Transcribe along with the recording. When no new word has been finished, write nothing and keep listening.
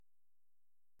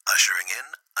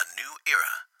new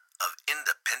era of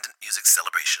independent music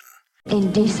celebration.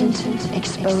 Indecent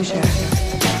exposure.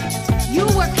 You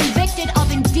were convicted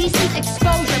of indecent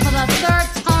exposure for the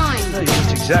third time.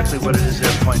 That's exactly what it is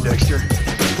there, Poindexter.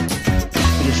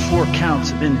 It is 4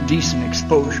 counts of indecent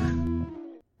exposure.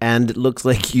 And it looks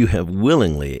like you have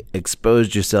willingly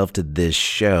exposed yourself to this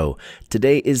show.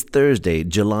 Today is Thursday,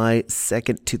 July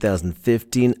 2nd,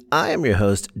 2015. I am your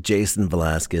host, Jason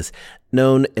Velasquez,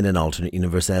 known in an alternate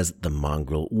universe as The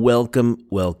Mongrel. Welcome,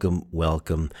 welcome,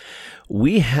 welcome.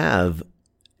 We have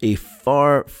a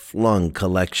far-flung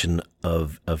collection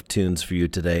of tunes for you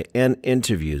today and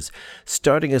interviews.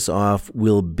 Starting us off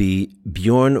will be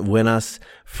Bjorn Wenas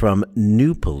from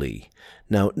Nupoli.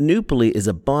 Now, Nupoli is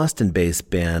a Boston-based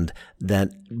band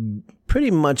that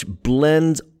pretty much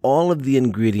blends all of the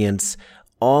ingredients,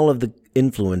 all of the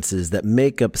influences that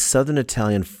make up Southern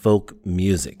Italian folk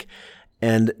music.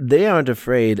 And they aren't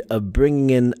afraid of bringing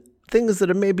in things that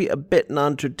are maybe a bit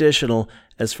non-traditional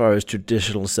as far as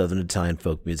traditional Southern Italian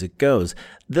folk music goes.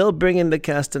 They'll bring in the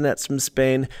castanets from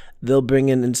Spain, they'll bring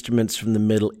in instruments from the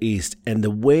Middle East, and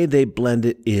the way they blend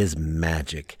it is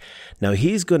magic. Now,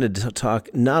 he's going to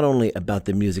talk not only about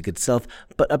the music itself,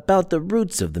 but about the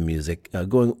roots of the music,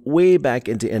 going way back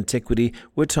into antiquity.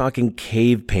 We're talking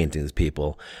cave paintings,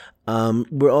 people.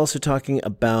 We're also talking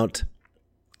about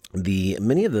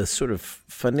many of the sort of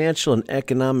financial and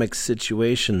economic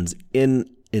situations in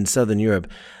Southern Europe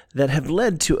that have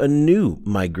led to a new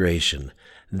migration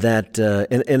that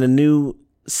and a new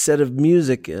set of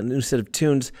music, a new set of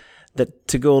tunes that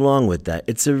to go along with that.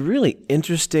 It's a really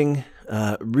interesting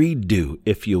redo,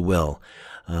 if you will.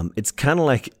 It's kind of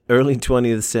like early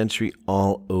 20th century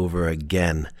all over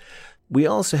again. We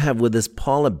also have with us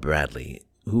Paula Bradley,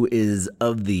 who is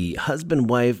of the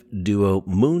husband-wife duo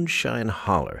Moonshine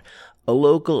Holler, a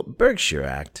local Berkshire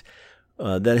act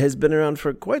that has been around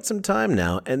for quite some time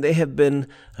now, and they have been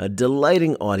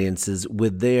delighting audiences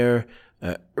with their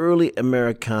early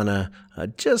Americana,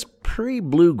 just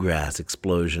pre-bluegrass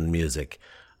explosion music.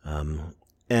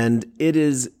 And it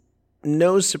is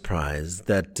no surprise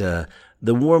that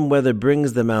the warm weather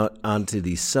brings them out onto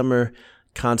the summer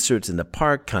concerts in the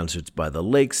park, concerts by the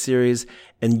lake series,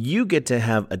 and you get to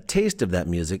have a taste of that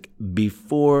music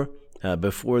before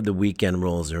the weekend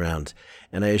rolls around.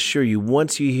 And I assure you,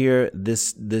 once you hear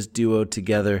this duo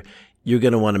together, you're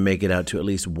going to want to make it out to at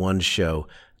least one show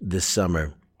this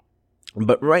summer.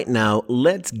 But right now,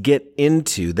 let's get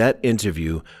into that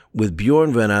interview with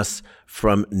Bjorn Wenas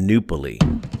from Nupoli.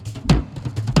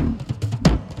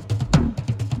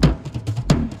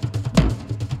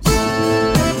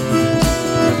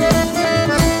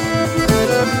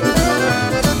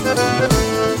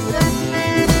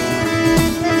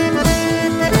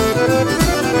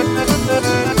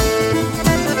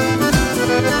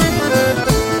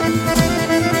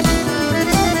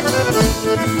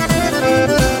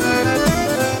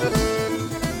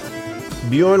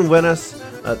 Bjorn Wenas,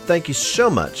 thank you so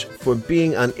much for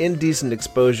being on Indecent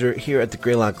Exposure here at the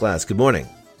Greylock Glass. Good morning.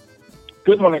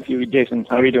 Good morning to you, Jason.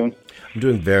 How are you doing? I'm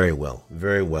doing very well,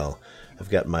 very well. I've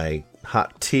got my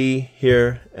hot tea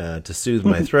here to soothe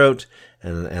my throat,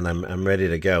 and I'm ready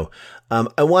to go.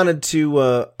 I wanted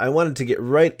to get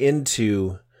right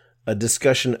into a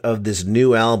discussion of this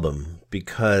new album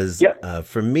because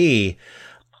for me,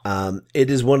 it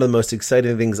is one of the most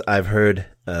exciting things I've heard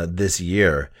this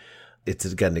year.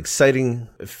 It's got an exciting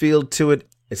feel to it.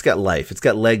 It's got life. It's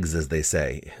got legs, as they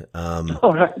say.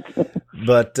 All right.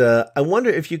 But I wonder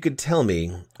if you could tell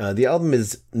me, the album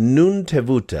is Nun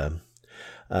Tevuta.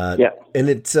 And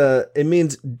it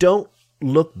means don't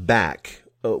look back.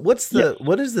 What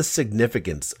is the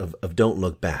significance of don't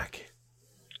look back?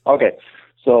 Okay.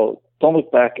 So don't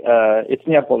look back. It's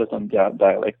Neapolitan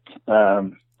dialect.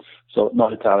 So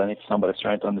not Italian if somebody's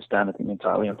trying to understand it in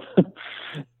Italian.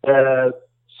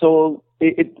 So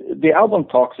the album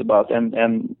talks about, and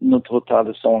Non Tevuta,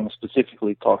 the song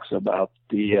specifically talks about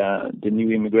the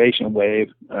new immigration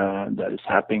wave that is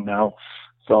happening now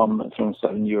from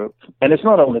Southern Europe, and it's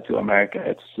not only to America.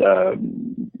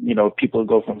 It's people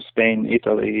go from Spain,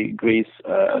 Italy, Greece,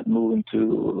 moving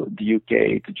to the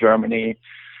UK, to Germany,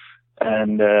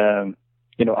 and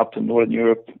up to Northern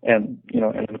Europe, and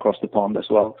and across the pond as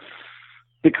well.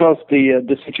 Because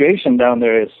the situation down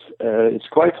there is it's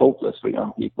quite hopeless for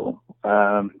young people,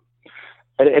 and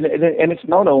it's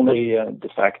not only the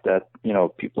fact that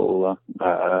people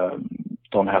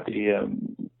don't have the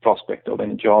prospect of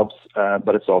any jobs,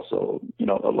 but it's also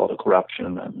a lot of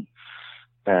corruption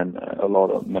and a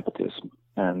lot of nepotism,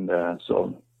 and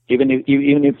so even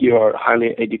if you are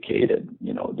highly educated,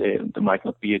 there might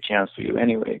not be a chance for you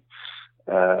anyway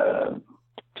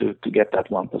to get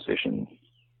that one position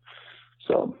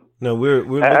So no,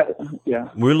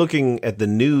 we're looking at the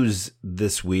news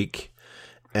this week,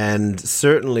 and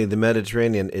certainly the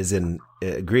Mediterranean is in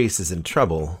Greece is in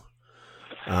trouble.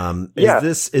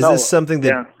 Is this something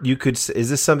that you could? Is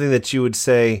this something that you would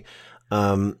say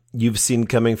you've seen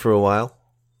coming for a while?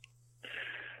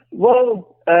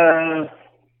 Well,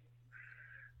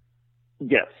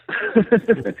 yes.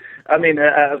 I mean,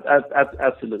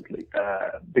 absolutely.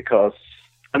 Because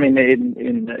I mean,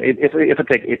 if I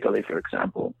take Italy for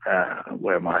example,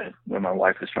 where my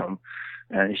wife is from,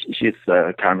 and she's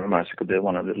Carmen Marsico,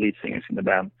 one of the lead singers in the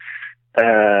band.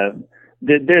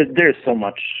 There's so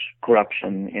much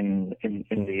corruption in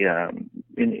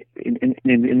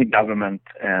the government,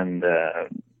 and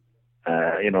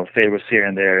favors here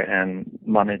and there, and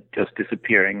money just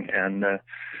disappearing, and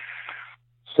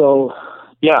so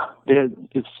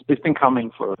it's been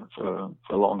coming for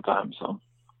a long time. So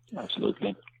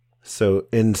absolutely. So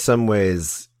in some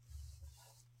ways,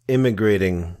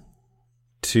 immigrating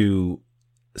to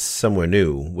somewhere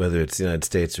new, whether it's the United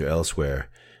States or elsewhere,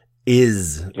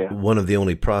 is one of the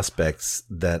only prospects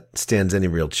that stands any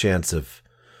real chance of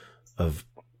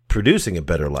producing a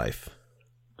better life.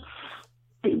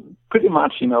 Pretty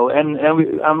much, and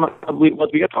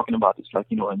what we are talking about is like,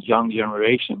 a young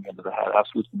generation that had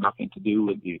absolutely nothing to do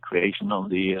with the creation of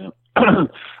the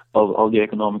of the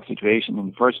economic situation in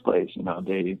the first place.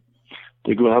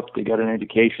 They grew up, they got an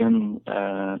education,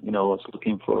 was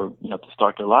looking for to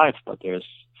start their life, but there's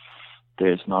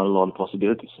not a lot of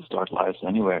possibilities to start lives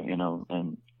anywhere,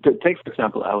 And take for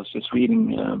example, I was just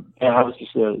seeing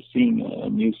a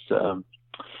news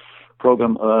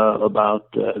program about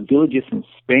villages in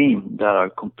Spain that are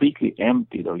completely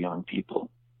emptied of young people.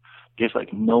 There's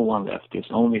like no one left. There's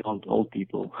only old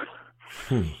people,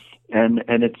 and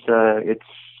it's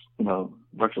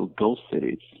virtual ghost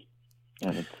cities,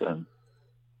 and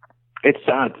it's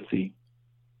sad to see.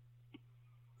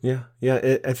 Yeah.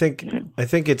 I think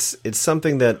it's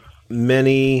something that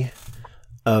many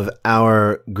of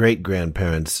our great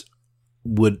grandparents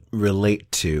would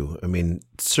relate to. I mean,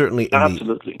 certainly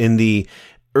in the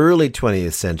early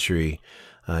 20th century,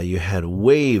 you had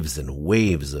waves and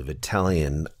waves of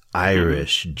Italian,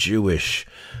 Irish, Jewish,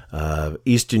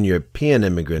 Eastern European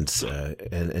immigrants,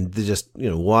 and just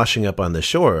washing up on the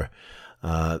shore.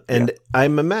 And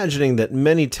I'm imagining that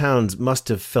many towns must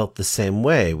have felt the same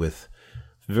way, with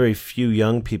very few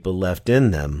young people left in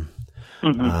them.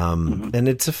 And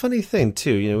it's a funny thing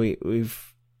too.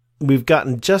 We've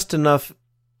gotten just enough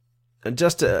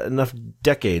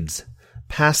decades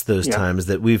past those times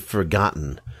that we've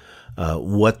forgotten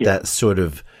what that sort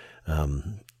of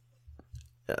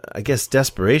I guess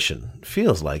desperation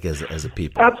feels like as a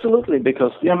people. Absolutely,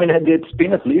 because it's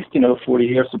been at least 40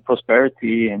 years of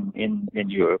prosperity in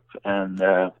Europe, and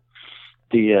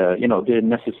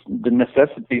the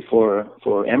necessity for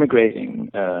emigrating,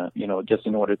 just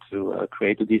in order to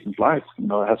create a decent life,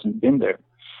 hasn't been there,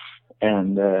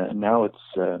 and now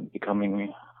it's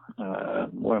becoming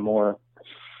more and more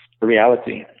a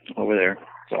reality over there.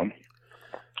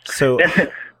 So.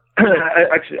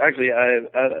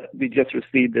 We just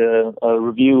received a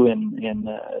review in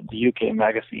the UK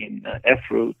magazine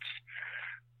F-Roots,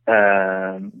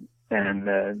 and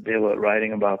they were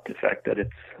writing about the fact that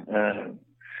it's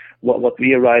what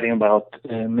we are writing about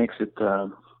makes it.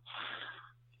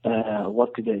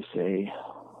 What did they say?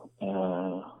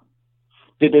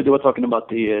 They were talking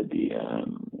about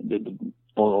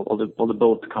all the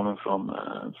boats coming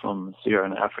from Syria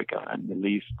and Africa and Middle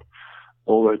East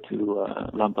over to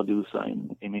Lampedusa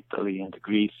in Italy and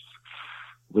Greece,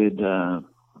 with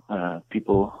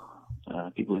people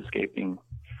escaping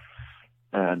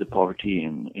the poverty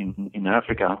in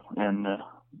Africa, and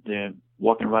they're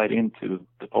walking right into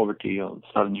the poverty of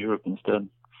Southern Europe instead.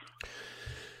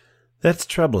 That's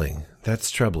troubling.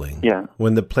 Yeah.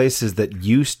 When the places that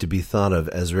used to be thought of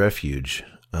as refuge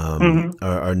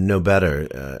are no better,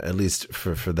 at least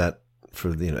for the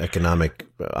economic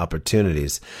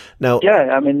opportunities. Now,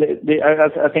 I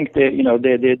think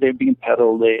they're being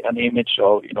peddled an image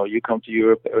of you come to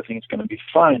Europe, everything's going to be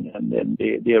fine, and then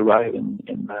they arrive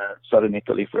in southern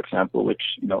Italy, for example,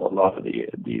 which a lot of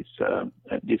these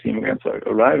immigrants are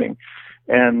arriving,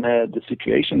 and the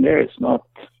situation there is not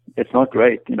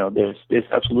great. There's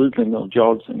absolutely no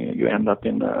jobs, and you end up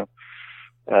in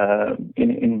an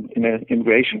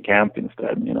immigration camp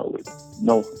instead, with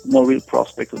no real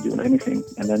prospect of doing anything,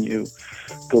 and then you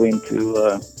go into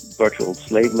virtual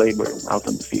slave labor out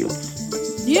in the fields.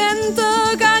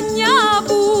 Niente cagna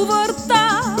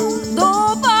povertà,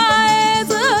 do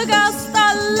paese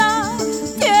castalla,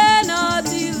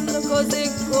 tienati così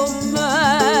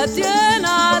com'è,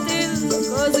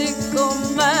 così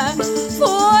com'è.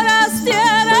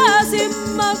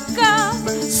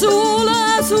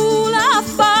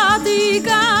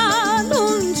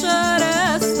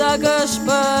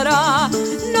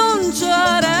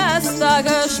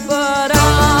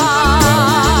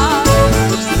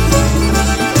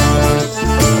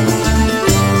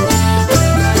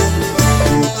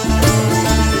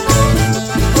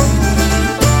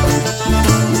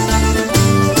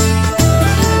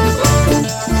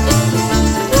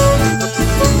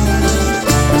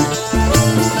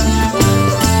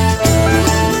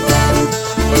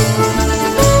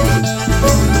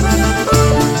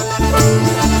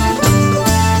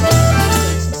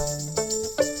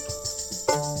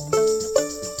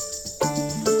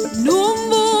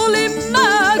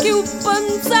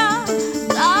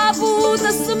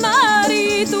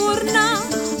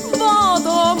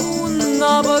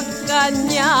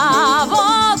 cagna,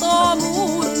 voto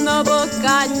mun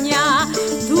cagna.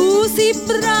 Tu si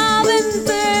brava e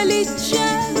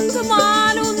intelligente,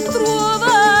 ma non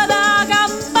trova da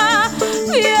campa.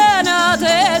 Viene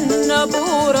ten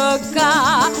pure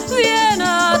ca,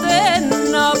 viene ten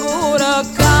pure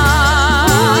ca.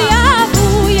 Fuia,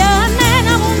 fuia,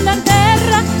 nena monda in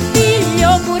terra,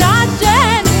 figlio coraggio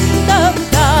e non te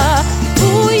dà.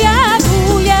 Fuia,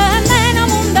 fuia, nena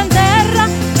monda in terra,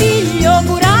 figlio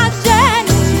coraggio e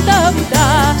non te dà.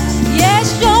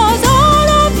 Esce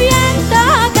solo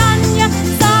vienta cagna,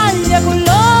 taglia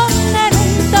colonne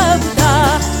non te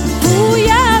dà.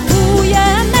 Fuia,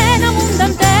 fuia, nena monda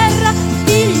in terra,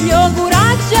 figlio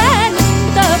coraggio e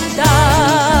non te dà.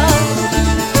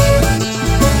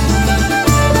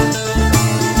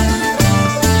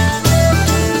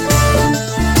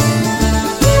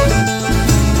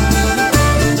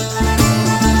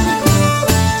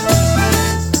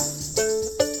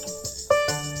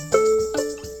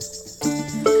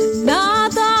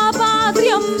 Nata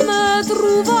patria m'è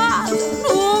trovata,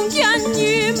 non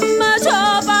chiagni m'è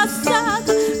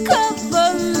passata, che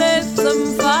bellezza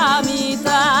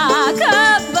infamità, che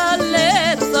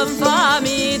bellezza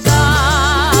infamità.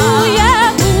 Fuia,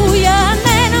 fuia,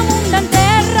 nena monda in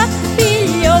terra,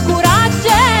 figlio coraggio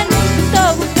e non te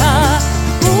dà.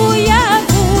 Fuia,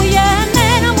 fuia,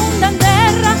 nena monda in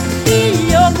terra,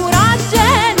 figlio coraggio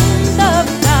e non te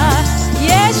dà.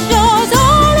 Esce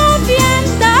solo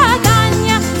vienta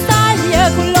cagna, taglia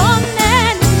colonne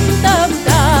non te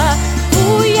dà.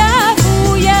 Fuia,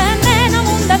 fuia, nena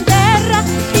monda in terra,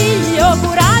 figlio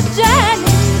coraggio e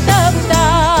non te dà.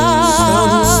 Sta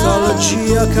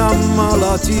nostalgia che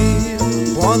malattia,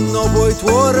 quando poi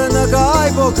torna che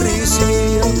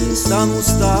ipocrisia. Sta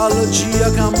nostalgia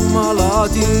che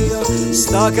malattia,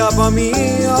 sta capa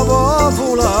mia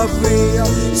vola via.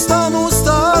 Sta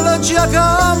nostalgia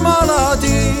che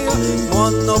malattia,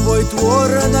 quando poi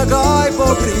torna che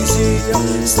ipocrisia.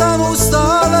 Sta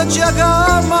nostalgia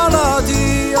che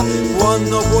malattia,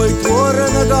 quando poi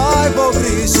torna che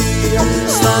ipocrisia.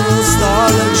 Sta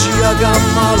nostalgia che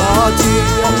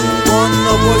malattia,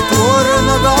 quando poi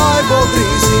torna che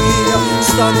ipocrisia.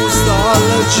 Sta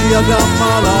nostalgia che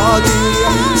malattia,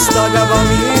 sta capa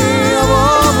mia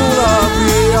vola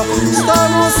via. Sta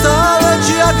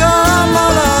nostalgia che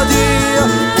malattia,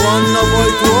 quando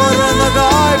poi torna che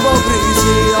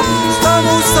ipocrisia. Sta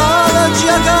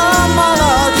nostalgia che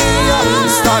malattia,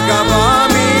 sta capa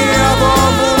mia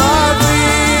vola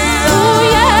via.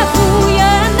 Fuia,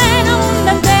 fuia, nena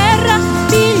monda in terra,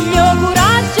 figlio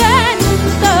coraggio e non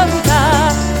te dà.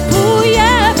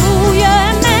 Fuia, fuia,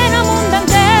 nena monda in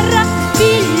terra,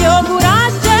 figlio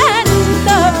coraggio e non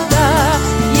te dà.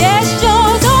 Esce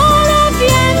solo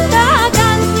vienta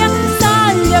cagna,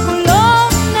 taglia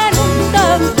colonne non te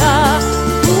dà.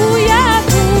 Fuia,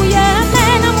 fuia,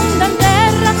 nena monda in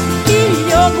terra,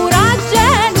 figlio coraggio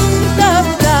e non te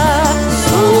dà.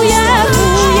 Fuia,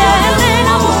 fuia,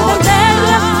 nena monda in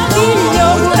terra, figlio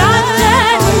coraggio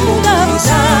e non te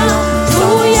dà.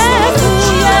 Fuia,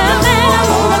 fuia, nena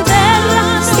monda in terra,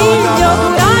 figlio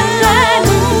coraggio e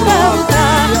non te dà.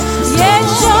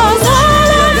 Esce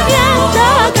solo vienta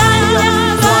cagna,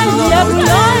 taglia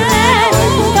colonne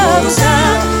non te dà.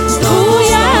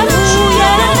 Fuia,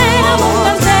 fuia, nena monda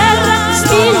in terra,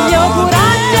 figlio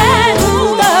coraggio e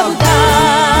non te dà.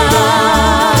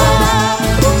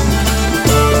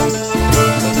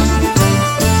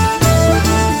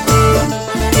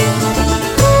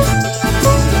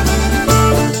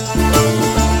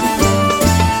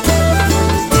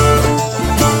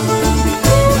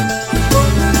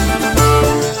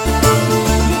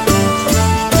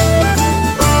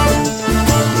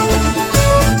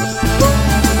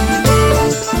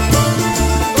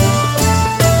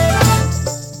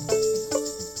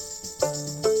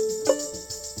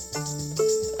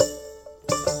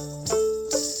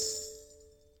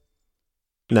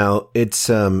 Now,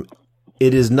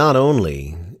 it is not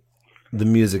only the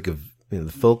music of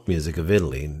the folk music of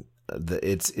Italy.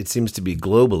 It seems to be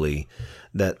globally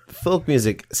that folk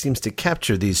music seems to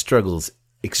capture these struggles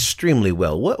extremely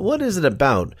well. What is it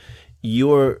about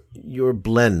your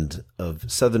blend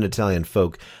of Southern Italian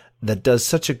folk that does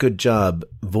such a good job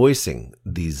voicing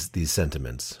these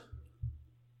sentiments?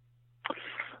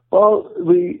 Well,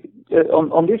 we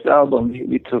on this album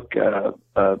we took a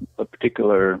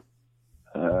particular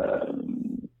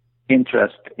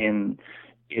interest in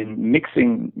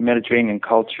mixing Mediterranean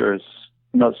cultures,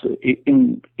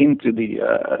 into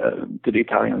the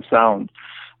Italian sound.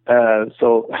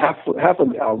 So half of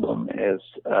the album is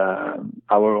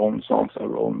our own songs,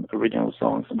 our own original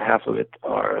songs, and half of it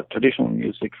are traditional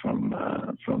music from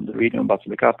the region of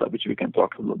Basilicata, which we can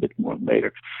talk a little bit more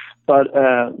later. But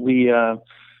we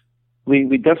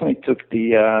definitely took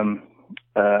the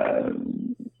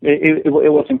it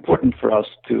was important for us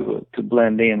to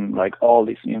blend in like all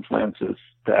these influences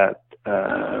that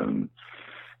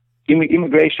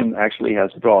immigration actually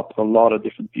has brought a lot of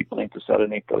different people into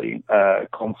southern Italy,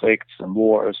 conflicts and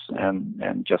wars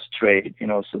and just trade,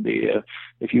 so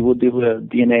if you would do a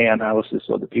DNA analysis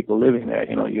of the people living there,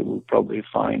 you will probably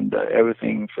find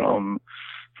everything from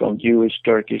Jewish,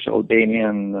 Turkish,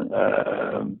 Albanian,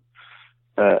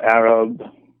 Arab.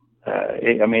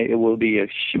 It will be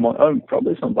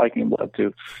probably some Viking blood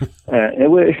too.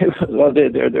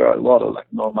 There are a lot of like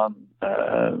Norman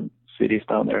cities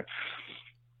down there.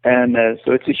 And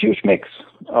so it's a huge mix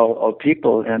of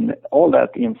people, and all that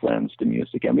influenced the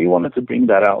music. And we wanted to bring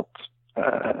that out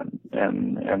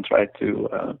and try to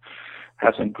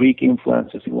have some Greek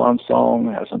influences in one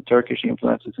song, have some Turkish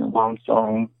influences in one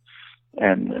song,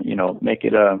 and make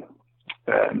it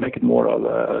more of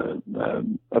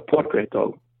a portrait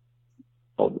of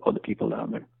the people down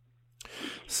there.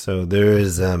 So there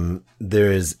is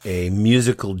a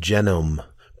musical genome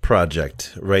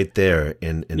project right there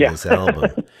in this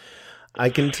album. I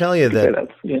can tell you that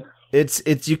it's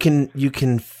you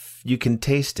can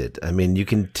taste it. I mean, you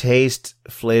can taste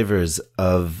flavors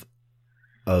of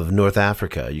North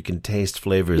Africa. You can taste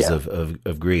flavors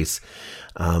of Greece.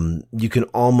 You can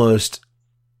almost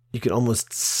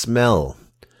smell,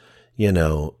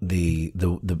 the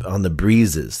on the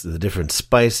breezes, the different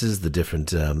spices, the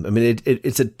different.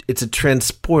 It's a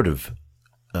transportive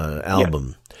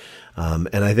album.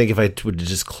 And I think if I would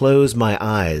just close my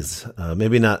eyes,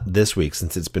 maybe not this week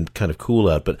since it's been kind of cool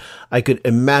out, but I could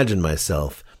imagine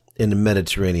myself in a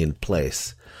Mediterranean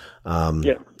place. And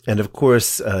of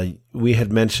course, we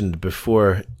had mentioned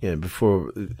before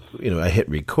I hit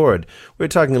record, we were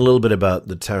talking a little bit about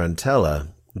the Tarantella,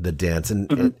 the dance,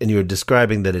 and you were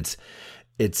describing that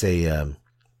it's a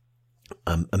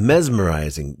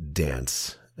mesmerizing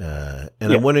dance.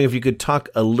 I'm wondering if you could talk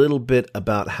a little bit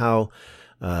about how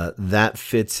that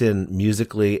fits in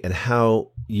musically and how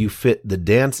you fit the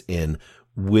dance in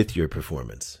with your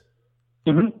performance.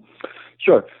 Mm-hmm.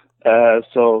 Sure.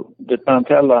 So the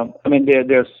Tarantella,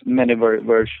 there's many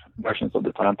versions of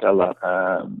the Tarantella,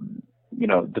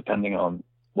 depending on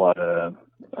where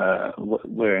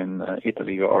in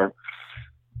Italy you are.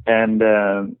 And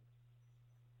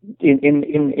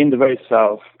in the very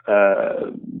south,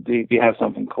 we have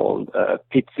something called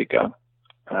pizzica,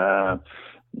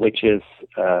 which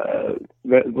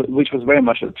was very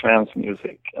much a trance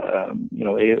music.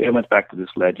 It went back to this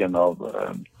legend of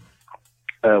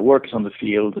workers on the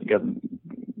field getting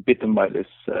bitten by this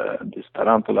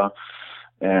tarantula,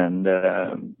 and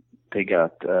they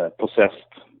got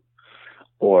possessed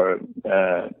or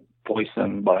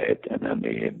poisoned by it, and then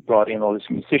they brought in all these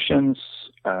musicians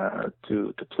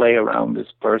to play around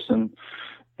this person,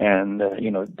 and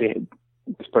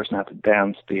this person had to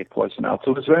dance the poison out.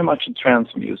 So it was very much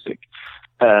trance music,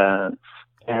 and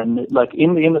like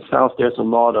in the south, there's a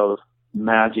lot of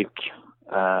magical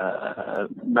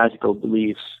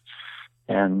beliefs,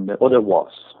 and there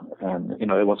was, and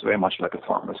it was very much like a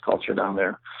farmer's culture down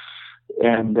there,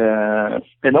 and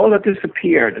all that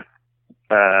disappeared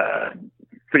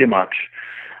pretty much.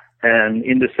 And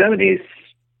in the 70s,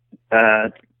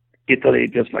 Italy,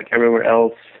 just like everywhere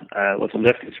else, was a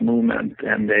leftist movement,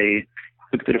 and they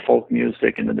took to the folk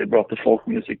music, and then they brought the folk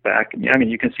music back. And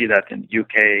you can see that in the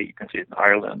UK, you can see it in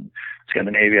Ireland,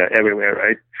 Scandinavia, everywhere,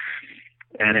 right?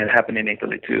 And it happened in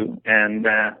Italy too. And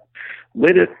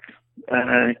with it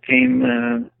came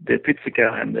the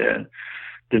pizzica, and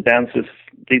the dances.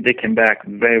 They came back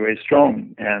very, very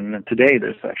strong. And today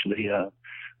there's actually a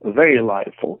very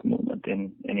alive folk movement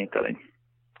in Italy.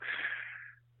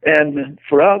 And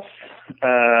for us,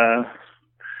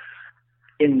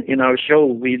 in our show,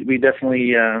 we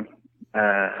definitely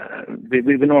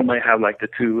we normally have like the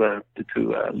two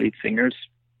lead singers.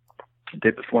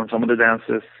 They perform some of the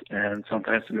dances, and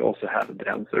sometimes we also have a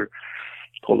dancer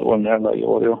called Ornella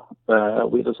Iorio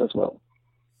with us as well.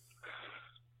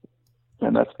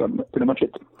 And that's pretty much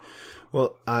it.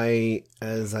 Well,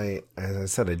 as I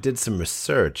said, I did some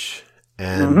research,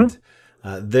 and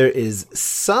there is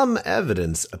some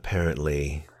evidence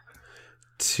apparently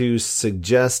to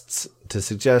suggest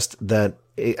that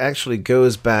it actually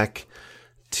goes back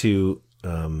to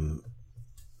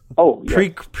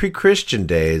pre-Christian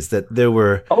days, that there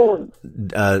were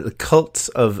cults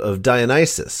of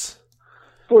Dionysus.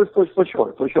 for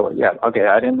sure. Yeah. Okay.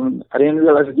 I didn't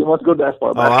realize that you want to go that far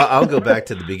Oh, back. I'll go back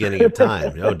to the beginning of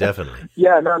time. Oh, definitely.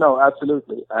 Yeah. No.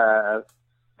 Absolutely.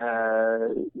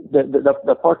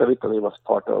 The part of Italy was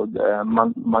part of the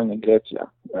Magna Graecia,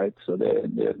 right? So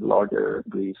the larger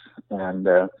Greece, and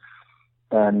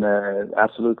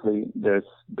absolutely, there's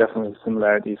definitely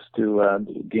similarities to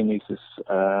the Dionysus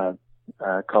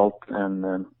cult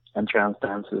and trance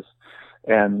dances.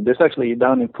 And there's actually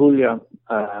down in Puglia,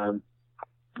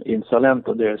 in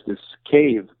Salento, there's this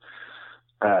cave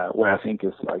where I think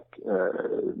is like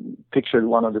pictured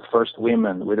one of the first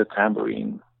women with a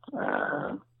tambourine.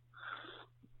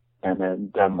 And then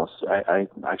that must, I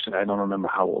don't remember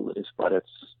how old it is, but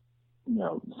it's,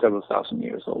 several thousand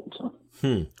years old.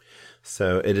 So,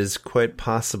 So it is quite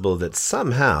possible that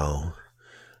somehow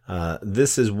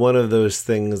this is one of those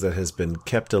things that has been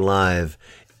kept alive,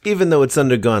 even though it's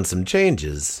undergone some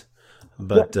changes.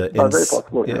 But very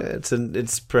possible,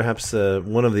 it's perhaps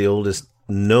one of the oldest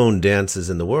known dances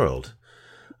in the world.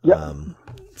 Yeah.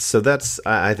 So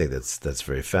I think that's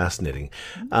very fascinating.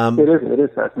 It is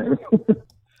fascinating.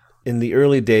 In the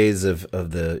early days of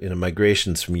the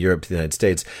migrations from Europe to the United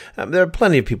States, there are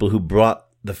plenty of people who brought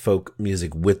the folk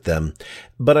music with them.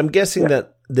 But I'm guessing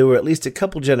that there were at least a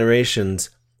couple generations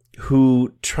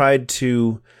who tried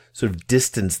to sort of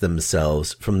distance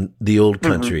themselves from the old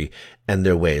country and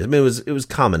their ways. I mean, it was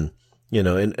common,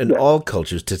 in all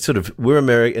cultures to sort of, we're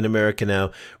in America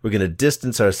now, we're going to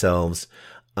distance ourselves.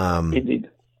 Indeed.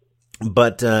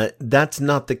 But that's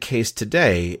not the case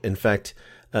today. In fact,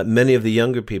 many of the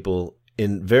younger people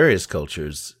in various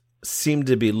cultures seem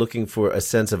to be looking for a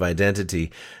sense of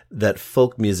identity that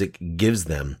folk music gives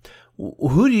them.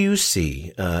 Who do you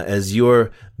see as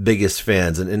your biggest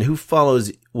fans, and who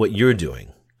follows what you're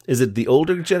doing? Is it the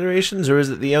older generations or is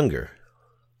it the younger?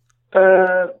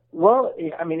 Well,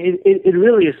 I mean, it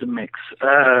really is a mix.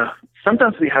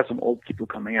 Sometimes we have some old people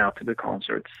coming out to the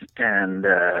concerts, and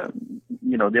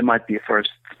they might be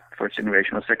first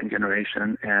generation or second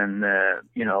generation, and I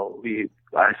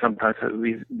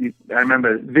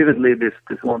remember vividly this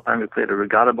one time we played a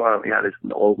regatta bar. We had this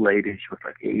old lady, she was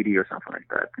like 80 or something like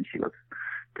that, and she was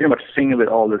pretty much singing with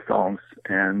all the songs,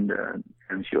 and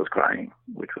she was crying,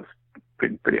 which was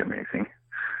pretty amazing.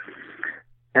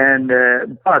 And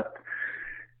but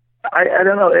I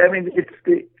don't know. I mean,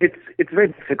 it's very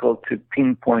difficult to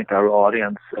pinpoint our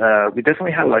audience. We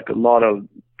definitely have like a lot of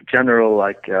general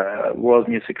world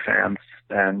music fans,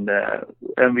 and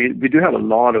we do have a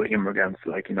lot of immigrants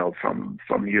from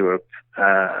Europe,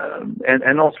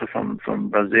 and also from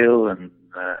Brazil and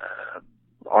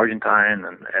Argentine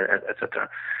and etc.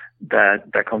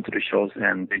 that come to the shows,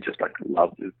 and they just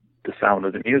love the sound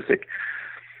of the music.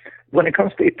 When it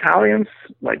comes to Italians,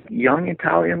 like young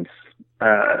Italians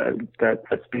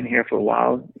that's been here for a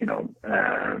while,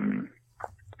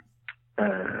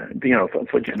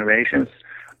 for generations,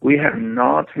 we have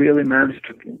not really managed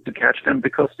to catch them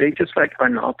because they just are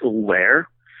not aware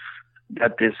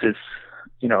that this is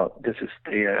the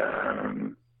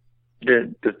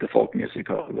folk music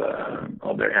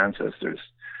of their ancestors.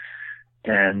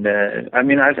 And I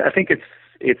mean, I think it's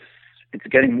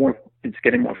getting more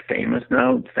famous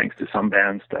now, thanks to some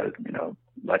bands that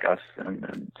like us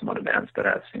and some other bands that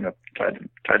has tried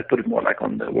to put it more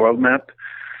on the world map.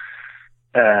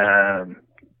 But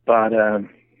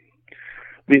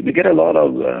we get a lot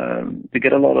of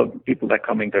people that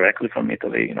coming directly from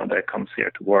Italy, that comes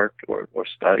here to work or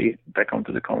study, that come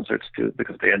to the concerts too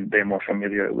because they're more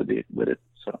familiar with it.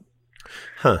 So,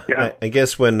 yeah. I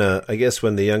guess when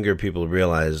the younger people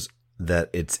realize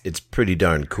that it's pretty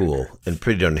darn cool and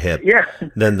pretty darn hip,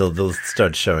 then they'll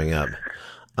start showing up.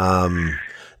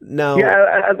 Now,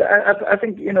 I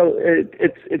think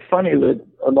it's funny that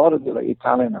a lot of the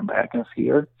Italian Americans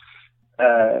here.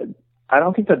 I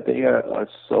don't think that they are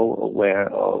so aware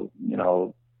of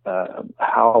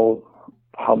how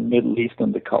Middle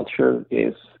Eastern the culture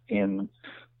is in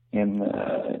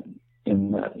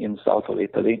south of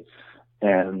Italy,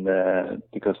 and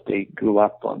because they grew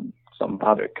up on some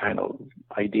other kind of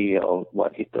idea of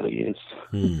what Italy is.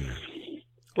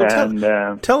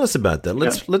 Well, tell us about that.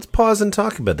 Let's pause and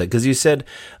talk about that, because you said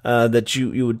that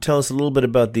you would tell us a little bit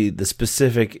about the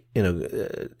specific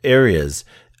areas.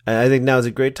 I think now is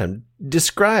a great time.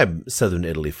 Describe southern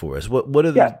Italy for us.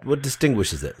 What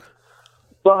distinguishes it?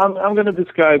 Well, I'm going to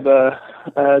describe the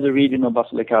region of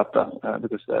Basilicata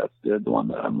because that's the one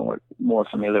that I'm more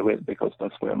familiar with, because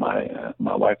that's where my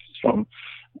wife is from,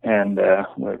 and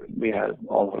where we have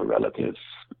all our relatives.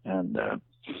 And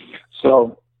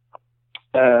so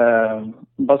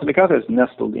Basilicata is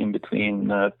nestled in between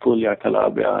Puglia,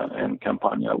 Calabria, and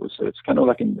Campania, so it's kind of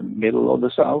like in the middle of the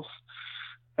south.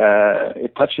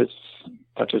 it touches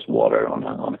water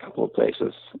on a couple of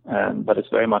places, but it's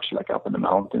very much like up in the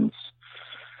mountains.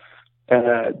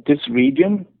 This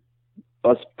region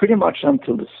was pretty much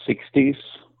until the 60s,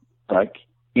 like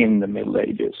in the Middle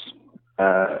Ages,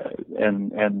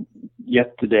 and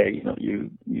yet today,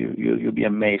 you'll be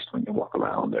amazed when you walk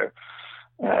around there.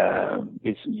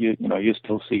 You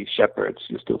still see shepherds,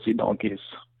 you still see donkeys,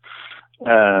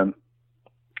 and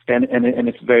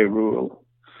it's very rural.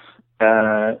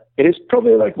 It is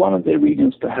probably like one of the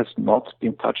regions that has not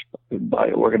been touched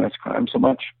by organized crime so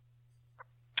much.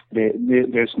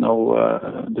 There's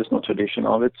no tradition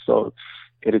of it, so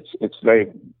it's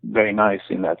very, very nice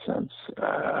in that sense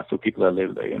for people that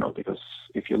live there. Because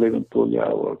if you live in Puglia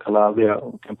or Calabria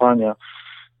or Campania,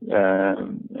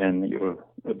 and you're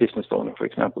a business owner, for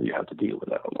example, you have to deal with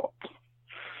that a lot.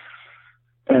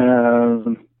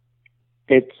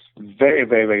 It's very,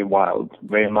 very, very wild,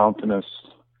 very mountainous,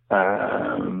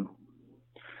 and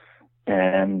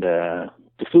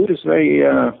the food is very,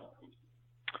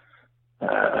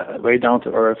 very down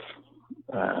to earth.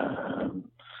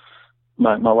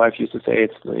 My wife used to say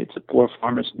it's a poor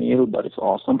farmer's meal, but it's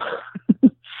awesome.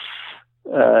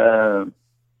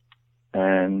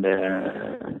 And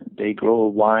they grow a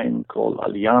wine called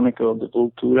Aglianico de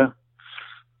Vultura,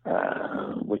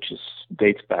 which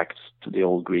dates back to the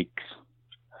old Greeks.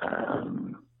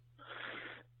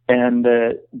 And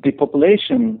the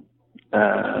population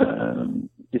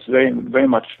is very, very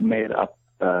much made up.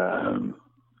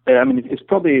 It's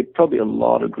probably a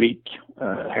lot of Greek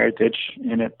heritage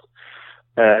in it,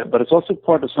 but it's also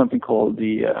part of something called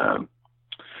the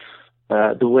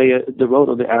road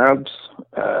of the Arabs.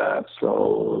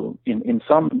 So in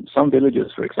some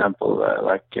villages, for example,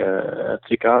 like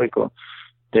Tricarico,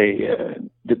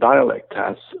 the dialect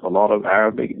has a lot of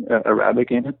Arabic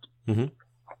in it. Mm-hmm.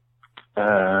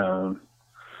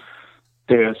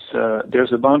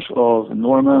 There's a bunch of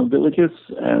Norman villages,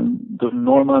 and the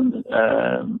Norman,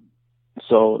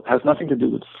 so it has nothing to do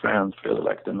with France, really,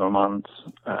 like the Normans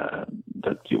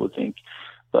that you would think,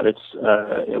 but it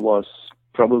was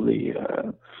probably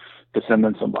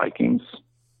descendants of Vikings.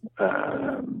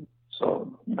 So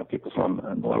people from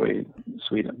Norway,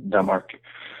 Sweden, Denmark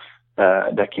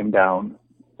that came down,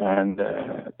 and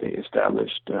they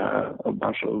established a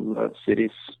bunch of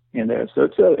cities in there. So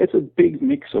it's a big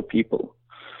mix of people.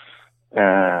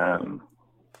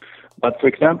 But for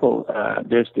example,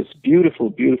 there's this beautiful,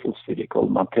 beautiful city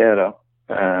called Matera.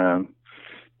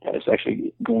 It's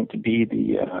actually going to be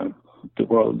the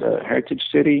World Heritage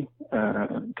City,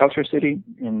 Culture City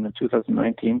in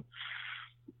 2019,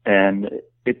 and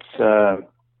it's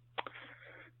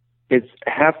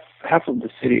half of the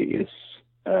city is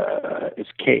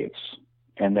caves,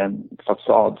 and then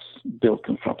facades built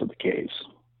in front of the caves.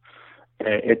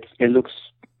 It looks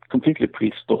completely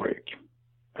prehistoric,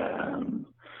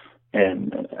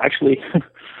 and actually,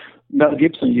 Mel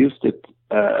Gibson used it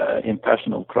in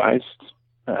Passion of Christ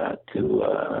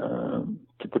to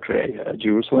portray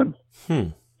Jerusalem,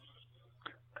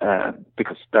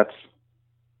 because that's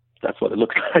what it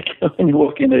looks like when you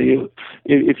walk in there.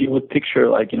 If you would picture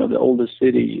the oldest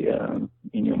city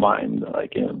in your mind,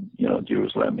 like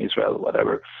Jerusalem, Israel,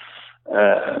 whatever,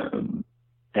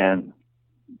 and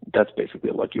that's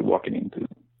basically what you're walking into.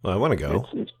 Well, I want to go.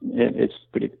 It's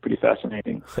pretty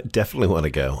fascinating. I definitely want to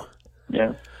go.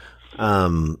 Yeah.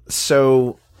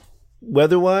 So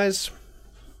weather-wise,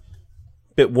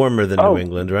 bit warmer than New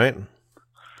England, right?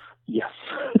 Yes.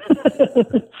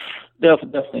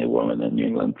 Definitely warmer than New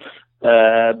England.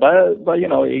 But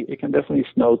it can definitely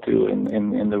snow too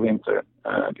in the winter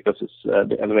because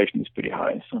the elevation is pretty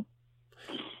high.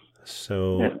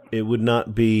 So yeah. It would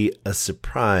not be a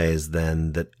surprise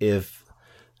then that if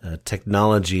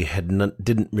technology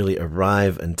didn't really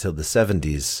arrive until the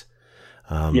 70s,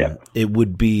 it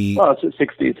would be... Well, it's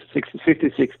 50s,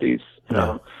 60s, you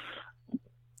know.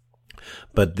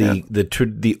 But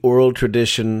the oral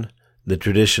tradition, the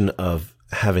tradition of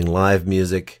having live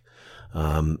music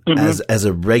as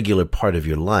a regular part of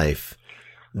your life,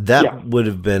 would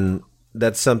have been,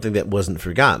 that's something that wasn't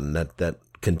forgotten, that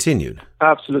continued.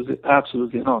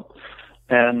 Absolutely not.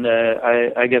 And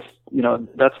I guess,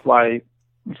 that's why,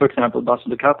 for example,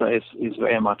 Basilicata is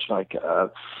very much like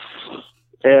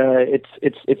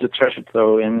it's a treasure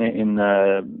trove in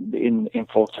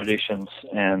folk traditions,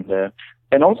 and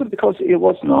also because it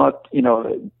was not,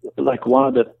 like one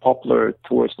of the popular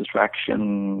tourist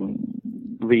attraction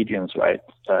regions, right?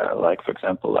 Like, for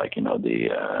example, the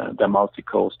Amalfi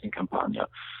Coast in Campania.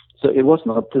 So it was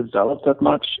not developed that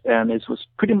much, and it was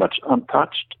pretty much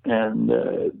untouched, and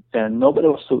nobody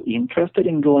was so interested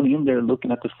in going in there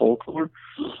looking at the folklore.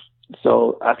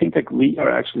 So I think that we are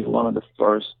actually one of the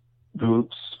first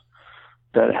groups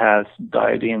that has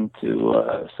dived into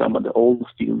some of the old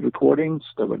field recordings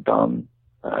that were done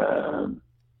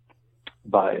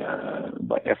by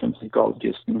FM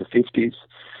musicologists in the 50s,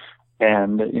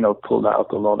 and pulled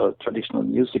out a lot of traditional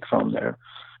music from there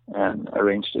and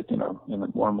arranged it in a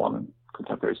more modern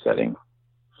contemporary setting.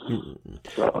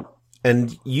 So,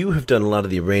 and you have done a lot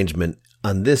of the arrangement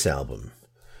on this album.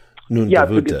 What were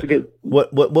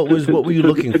you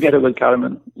looking for? Together with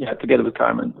Carmen. Yeah, together with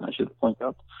Carmen, I should point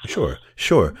out. Sure.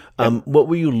 What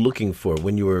were you looking for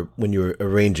when you were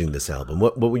arranging this album?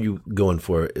 What were you going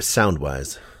for sound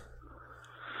wise?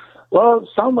 Well,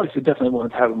 sound wise, we definitely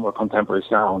wanted to have a more contemporary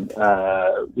sound.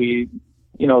 We,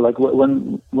 like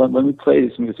when we play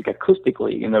this music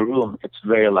acoustically in a room, it's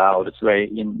very loud. It's very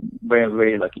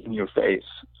like in your face,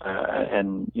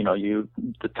 and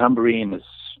the tambourine is.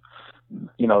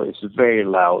 It's very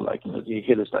loud, like, you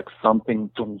hear this like thumping,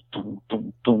 tung, tung,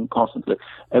 tung, tung constantly.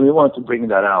 And we wanted to bring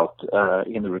that out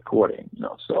in the recording,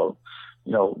 So,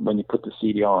 when you put the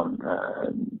CD on,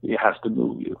 it has to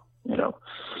move you,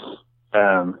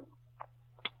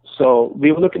 So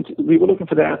we were looking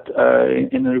for that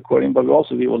in the recording, but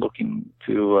we were looking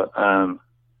to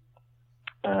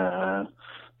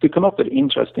come up with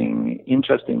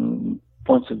interesting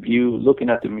points of view,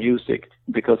 looking at the music,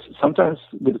 because sometimes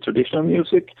with the traditional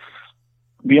music,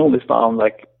 we only found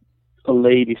like a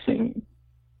lady singing,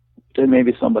 then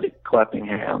maybe somebody clapping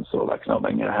hands, or like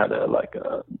somebody had a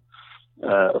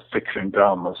friction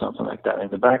drum or something like that in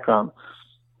the background.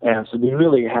 And so we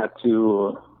really had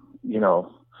to,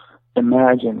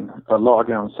 imagine a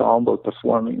larger ensemble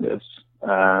performing this.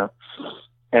 But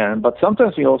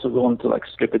sometimes we also want to like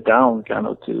strip it down, kind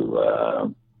of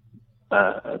to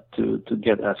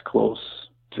get as close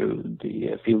to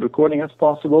the field recording as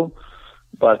possible,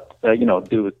 but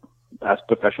do it as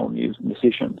professional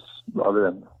musicians rather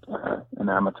than an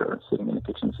amateur sitting in the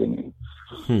kitchen singing.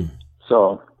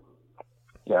 So,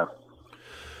 yeah.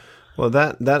 Well,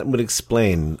 that would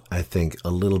explain, I think, a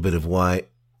little bit of why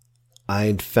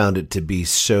I found it to be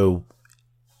so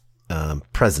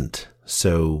present,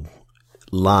 so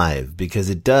live, because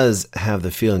it does have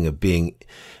the feeling of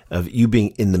you being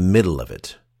in the middle of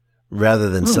it rather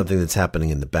than something that's happening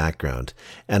in the background.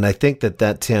 And I think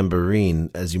that tambourine,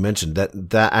 as you mentioned,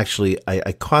 that actually,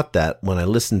 I caught that when I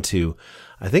listened to,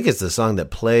 I think it's the song that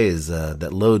plays,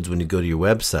 that loads when you go to your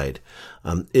website.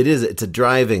 It's a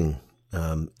driving,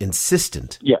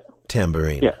 insistent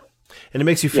tambourine. Yeah. And it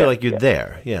makes you feel like you're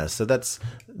there. Yeah. So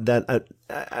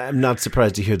I'm not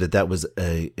surprised to hear that was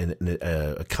a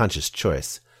conscious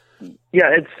choice.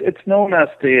 Yeah, it's known as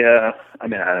the. I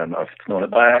don't know if it's known,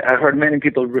 but I heard many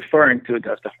people referring to it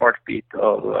as the heartbeat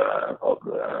of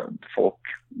folk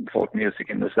music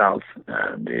in the South.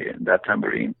 That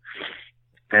tambourine,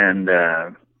 and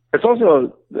it's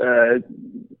also there's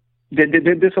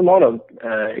a lot of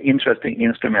interesting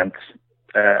instruments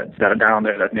that are down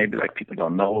there that maybe like people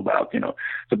don't know about, So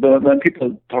but when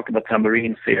people talk about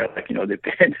tambourines here, like, they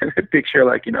picture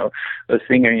like, a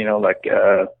singer, like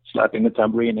slapping the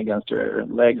tambourine against her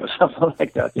leg or something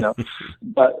like that,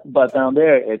 But down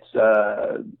there it's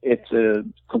a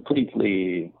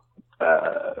completely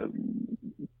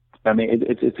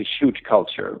it's a huge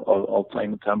culture of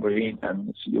playing the tambourine,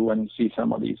 and when you see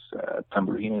some of these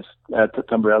tambourellers,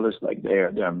 like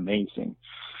they're amazing.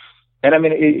 And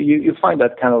you find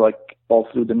that kind of like all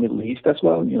through the Middle East as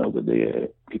well, with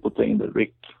the people playing the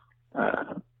rick,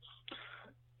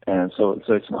 and so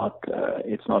it's not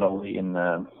only in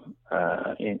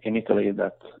Italy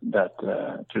that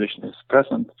tradition is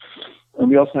present. And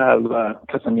we also have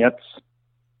castagnettes,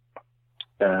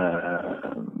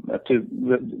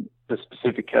 the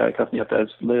specific castagnette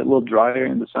is a little drier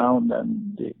in the sound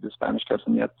than the Spanish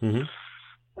castagnette. Mm-hmm.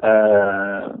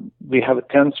 We have a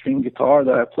 10-string guitar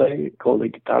that I play called the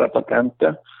Guitarra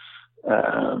Patente,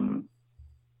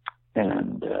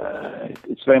 and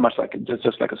it's very much like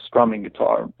just like a strumming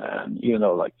guitar, and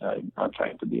like I'm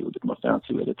trying to be a little bit more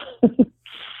fancy with it.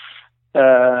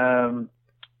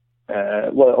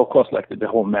 Well, of course, like the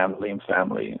whole mandolin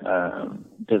family.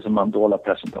 There's a mandola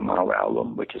present on our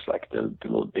album, which is like the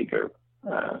little bigger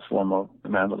form of the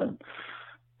mandolin.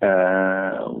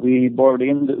 We borrowed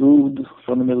in the oud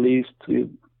from the Middle East. We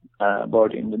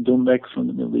borrowed in the doumbek from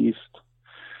the Middle East.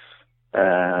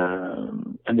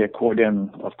 And the accordion,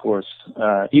 of course.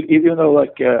 Even though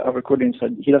our accordion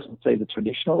said, he doesn't say the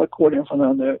traditional accordion from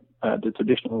down there. The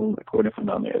traditional accordion from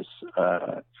down there is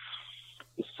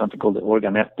something called the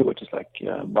organetto, which is like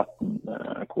a button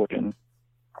accordion.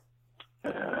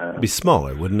 It'd be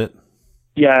smaller, wouldn't it?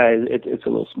 Yeah, it's a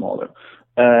little smaller.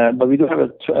 But we do have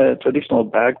a traditional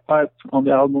bagpipe on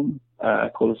the album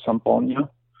called Samponia,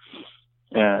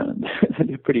 and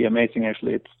they're pretty amazing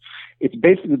actually. It's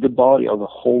basically the body of a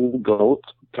whole goat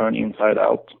turned inside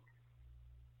out.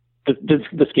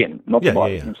 The skin, not the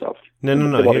body himself. No.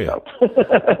 The body's out.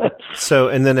 So,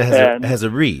 and then it has a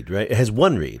reed, right? It has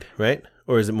one reed, right?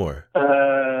 Or is it more?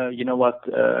 You know what?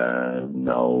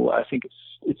 No, I think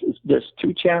it's there's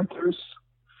 2 chanters.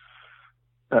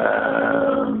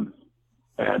 And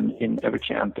in every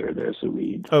chanter there's a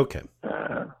reed. Okay.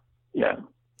 Yeah.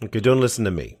 Okay, don't listen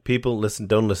to me. People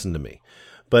don't listen to me.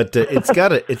 But it's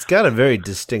got a very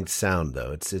distinct sound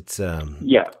though. It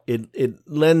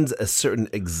lends a certain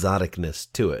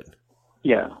exoticness to it.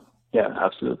 Yeah,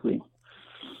 absolutely.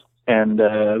 And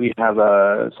we have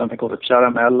something called a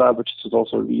charamella, which is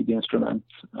also a reed instrument.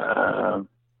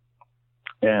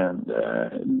 And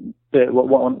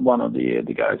one of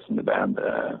the guys in the band,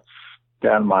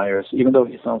 Dan Myers, even though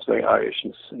he sounds very Irish,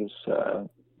 his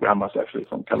grandma's actually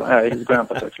from his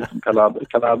grandpa's actually from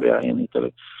Calabria in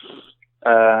Italy.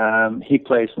 He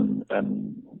plays in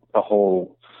a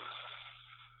whole.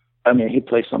 I mean, he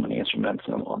plays so many instruments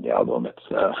on the album. It's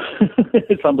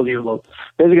it's unbelievable.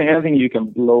 Basically, anything you can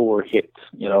blow or hit,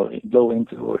 blow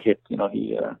into or hit, he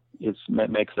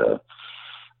makes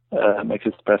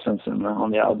his presence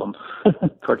on the album,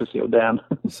 courtesy of Dan.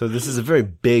 So this is a very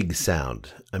big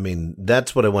sound. I mean,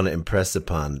 that's what I want to impress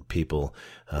upon people.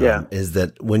 Is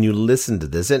that when you listen to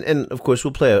this, and of course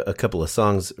we'll play a couple of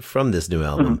songs from this new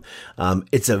album. Mm-hmm.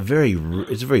 It's a very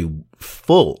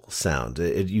full sound.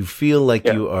 You feel like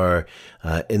you are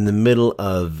in the middle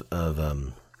of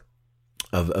an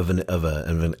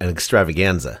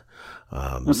extravaganza.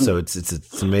 So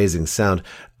it's amazing sound.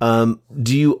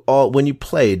 Do you when you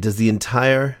play, does the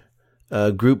entire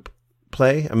group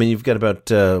play? I mean, you've got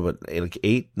about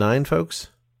 8, 9 folks.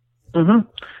 Mm-hmm.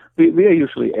 We are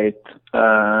usually 8.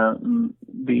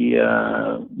 We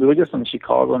were just in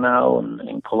Chicago now and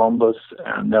in Columbus,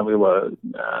 and then we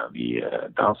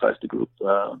downsized the group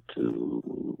to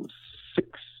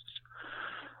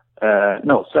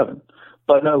 7.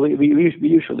 But no, we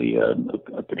usually a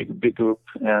pretty big group,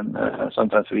 and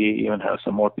sometimes we even have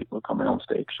some more people coming on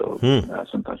stage. So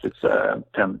sometimes it's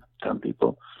 10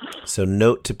 people. So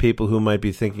note to people who might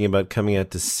be thinking about coming out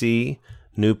to see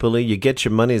Nupoli, you get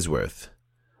your money's worth.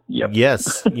 Yep.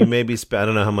 Yes, you may be. I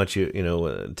don't know how much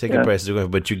ticket prices are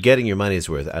going, but you're getting your money's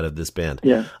worth out of this band.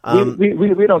 Yeah,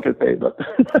 we don't get paid, but.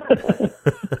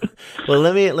 Well,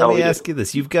 let me ask you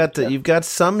this: you've got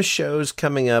some shows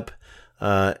coming up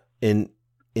in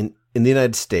the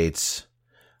United States.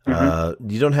 Mm-hmm.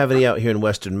 You don't have any out here in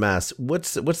Western Mass.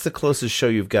 What's the closest show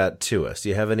you've got to us? Do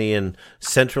you have any in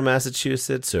Central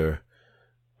Massachusetts or?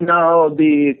 No,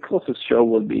 the closest show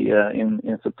will be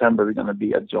in September. We're going to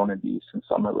be at Johnny D's in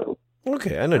Somerville.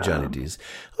 Okay, I know Johnny D's.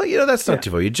 Well, that's not too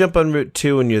far. You jump on Route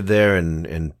 2 and you're there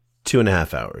in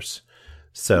 2.5 hours.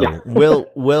 So well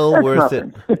worth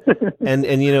it. And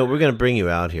we're going to bring you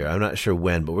out here. I'm not sure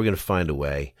when, but we're going to find a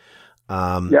way. We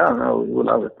will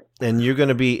love it. And you're going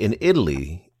to be in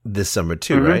Italy this summer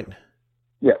too, mm-hmm. right?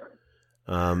 Yeah.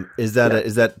 Is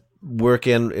that work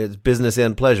and business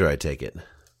and pleasure? I take it.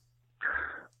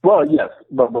 Well, yes,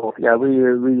 but both. Yeah, we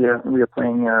are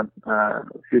playing a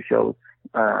few shows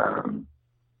down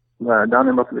in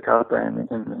Basilicata and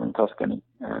in Tuscany,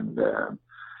 and the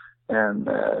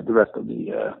rest of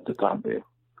the time.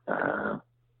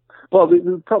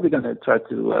 We're probably going to try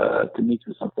to meet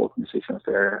with some folk musicians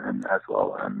there and as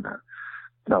well, and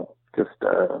just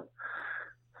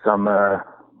some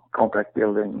contact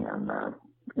building and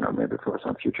maybe for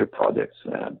some future projects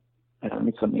and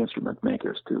meet some instrument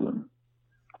makers too.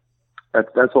 And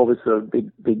that's always a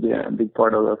big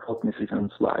part of a folk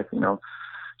musician's life,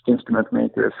 instrument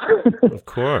makers. Of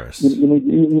course. you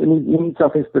need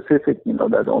something specific,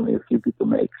 that only a few people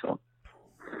make. So.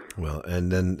 Well, and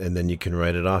then you can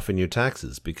write it off in your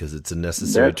taxes because it's a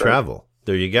necessary travel. Right.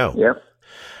 There you go. Yep.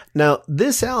 Now,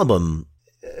 this album,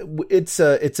 it's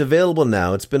available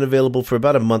now. It's been available for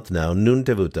about a month now. Non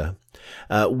Te Vuta.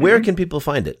 Where can people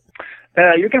find it?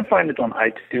 You can find it on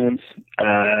iTunes,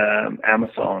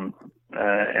 Amazon,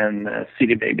 and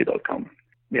cdbaby.com.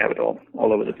 We have it all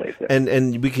over the place there.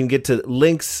 And we can get to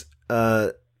links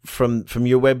from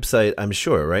your website, I'm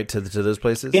sure, right, to those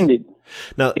places? Indeed.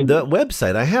 Now, the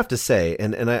website, I have to say,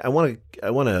 and I want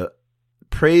to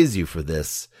praise you for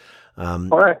this. All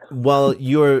right. While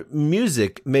your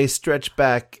music may stretch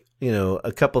back,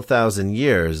 a couple thousand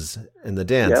years in the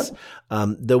dance,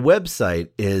 the website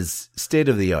is state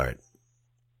of the art.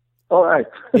 All right.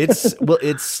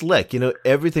 It's slick.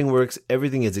 Everything works.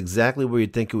 Everything is exactly where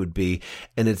you'd think it would be.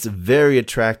 And it's very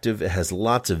attractive. It has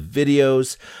lots of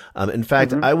videos. In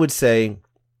fact, I would say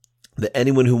that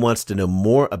anyone who wants to know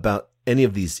more about any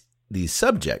of these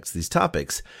subjects, these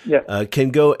topics,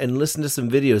 can go and listen to some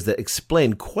videos that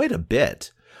explain quite a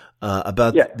bit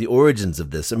about the origins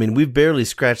of this. I mean, we've barely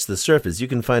scratched the surface. You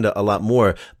can find a lot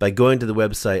more by going to the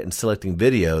website and selecting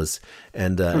videos,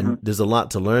 and there's a lot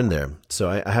to learn there. So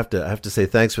I have to say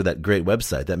thanks for that great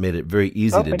website. That made it very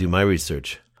easy to do my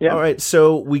research. Yeah. All right,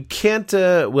 so we can't.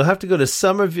 We'll have to go to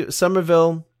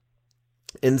Somerville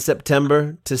in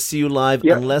September to see you live,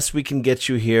 unless we can get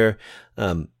you here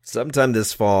sometime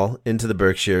this fall into the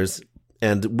Berkshires.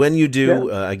 And when you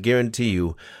do, I guarantee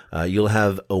you, you'll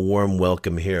have a warm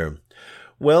welcome here.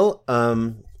 Well,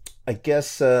 I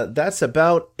guess that's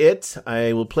about it.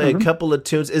 I will play a couple of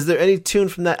tunes. Is there any tune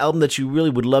from that album that you really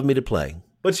would love me to play?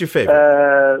 What's your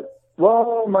favorite?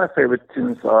 Well, my favorite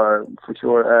tunes are, for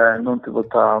sure, Non Ti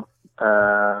Vota,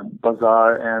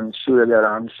 Bazaar, and Shura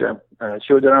d'Orange.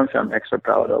 Shura d'Orange I'm extra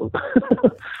proud of.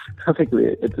 I think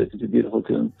it's a beautiful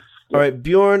tune. All right,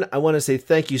 Bjorn, I want to say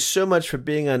thank you so much for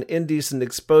being on Indecent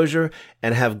Exposure,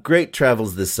 and have great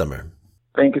travels this summer.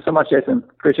 Thank you so much, Jason.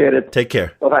 Appreciate it. Take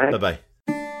care. Bye-bye. Bye-bye.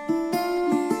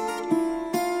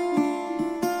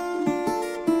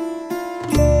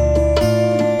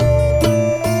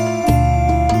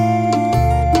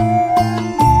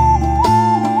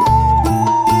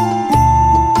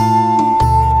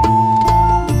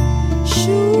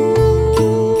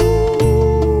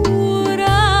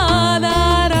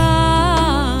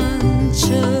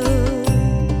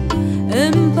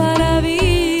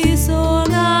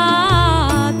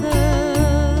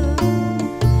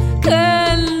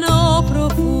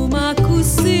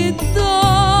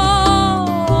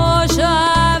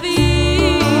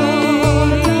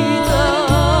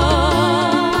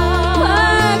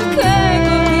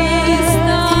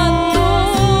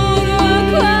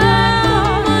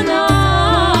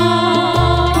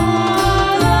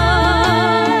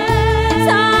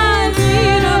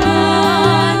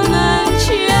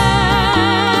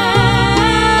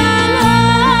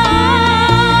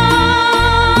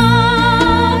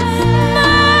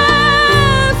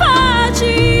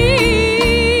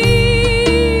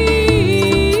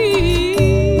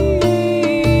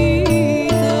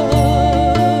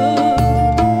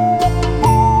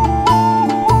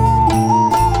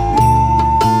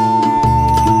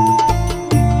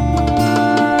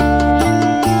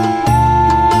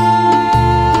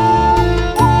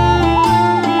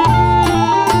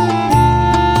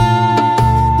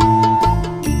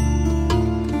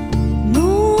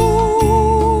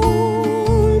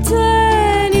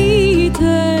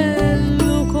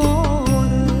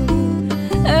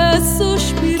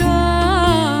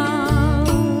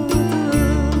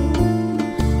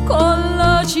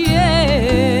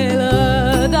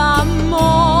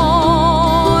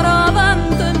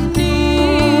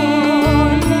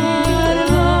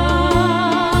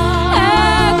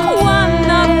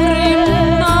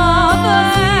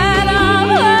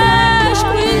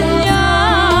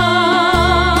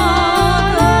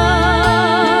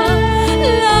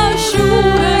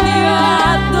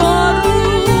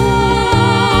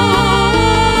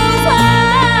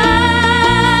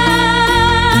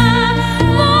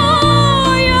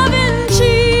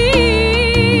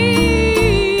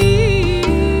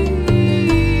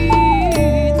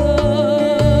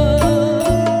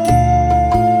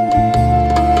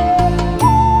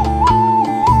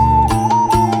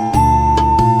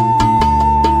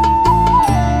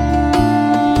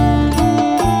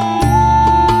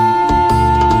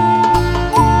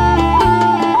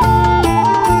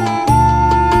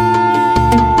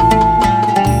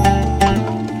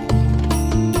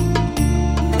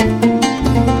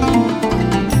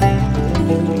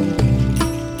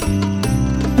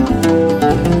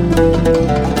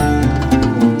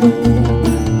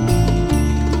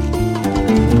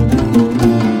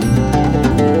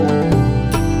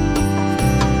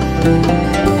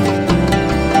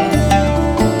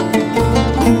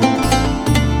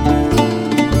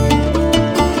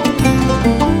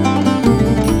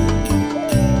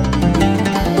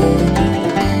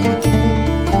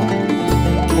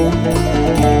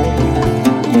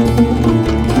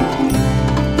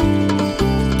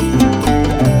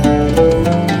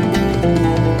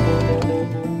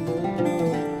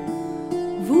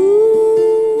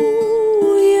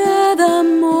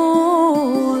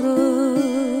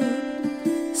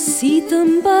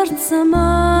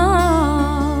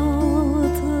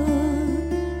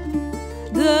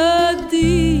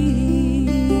 Dio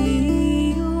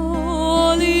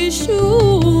li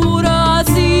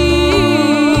shurasi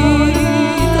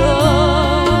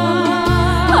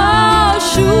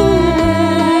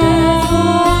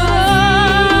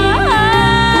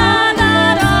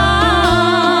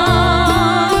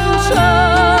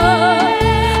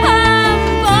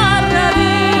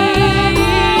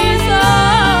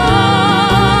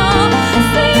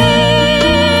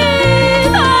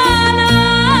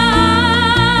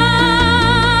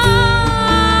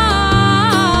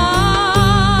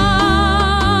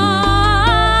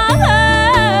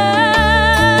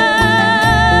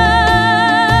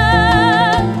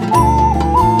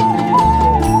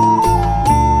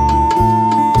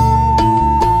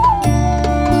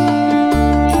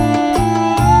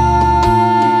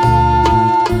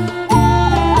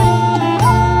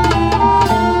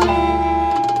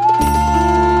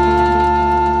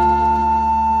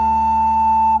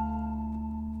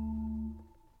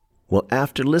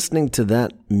after listening to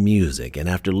that music and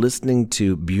after listening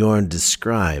to Bjorn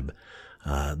describe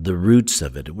the roots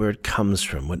of it, where it comes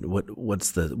from,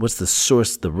 what's the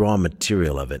source, the raw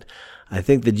material of it, I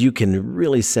think that you can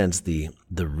really sense the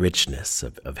richness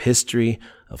of history,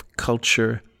 of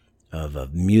culture,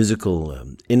 of musical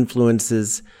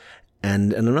influences.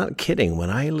 And I'm not kidding. When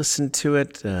I listen to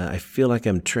it, I feel like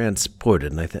I'm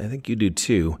transported, and I think you do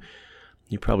too.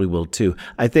 You probably will too.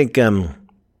 I think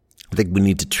we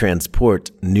need to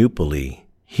transport Newpally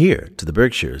here to the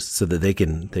Berkshires so that they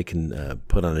can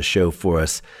put on a show for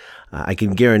us. I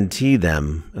can guarantee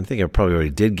them, I think I probably already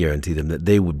did guarantee them, that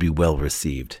they would be well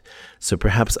received. So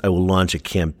perhaps I will launch a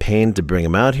campaign to bring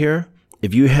them out here.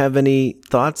 If you have any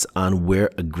thoughts on where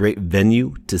a great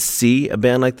venue to see a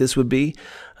band like this would be,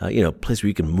 a place where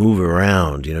you can move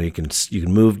around, you can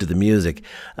move to the music,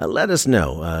 let us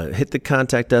know. Hit the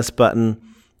contact us button,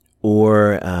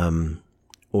 or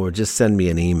just send me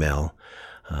an email,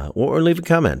 or leave a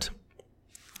comment.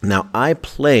 Now, I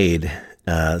played,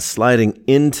 sliding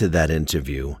into that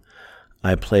interview,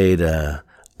 I played Alla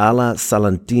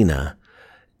Salantina,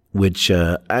 which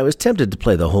I was tempted to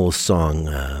play the whole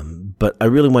song, but I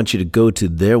really want you to go to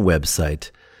their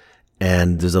website,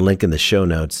 and there's a link in the show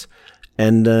notes,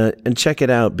 and check it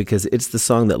out, because it's the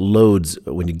song that loads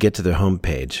when you get to their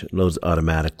homepage. It loads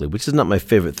automatically, which is not my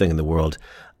favorite thing in the world.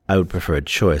 I would prefer a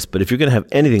choice, but if you're going to have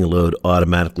anything load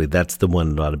automatically, that's the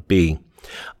one it ought to be.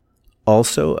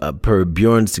 Also, per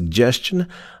Bjorn's suggestion,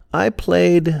 I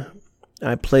played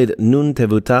Nun Te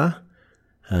Vuta,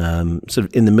 sort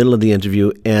of in the middle of the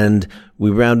interview, and we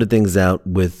rounded things out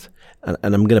with, and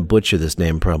I'm going to butcher this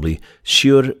name probably,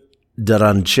 Shur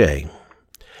Daranche,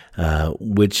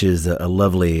 which is a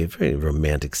lovely, very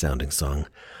romantic sounding song.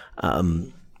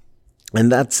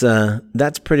 And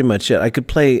that's pretty much it. I could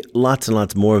play lots and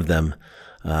lots more of them,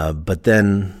 but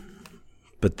then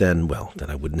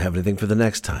I wouldn't have anything for the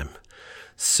next time.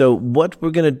 So what we're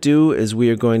going to do is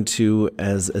we are going to,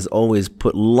 as always,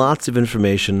 put lots of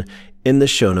information in the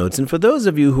show notes. And for those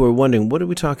of you who are wondering, what are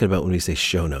we talking about when we say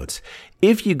show notes?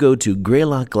 If you go to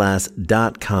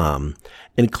greylockglass.com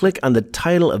and click on the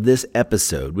title of this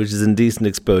episode, which is Indecent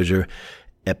Exposure,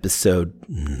 episode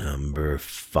number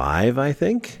 5, I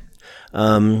think,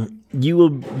 you will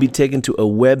be taken to a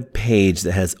web page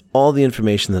that has all the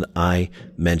information that I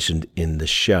mentioned in the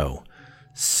show.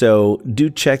 So do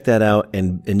check that out,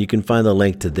 and you can find the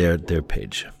link to their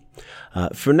page.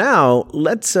 For now,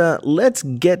 let's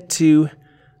get to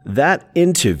that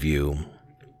interview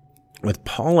with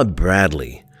Paula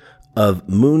Bradley of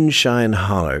Moonshine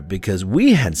Holler, because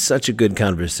we had such a good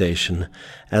conversation.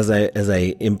 As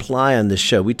I imply on the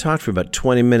show, we talked for about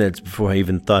 20 minutes before I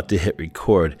even thought to hit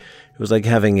record. It was like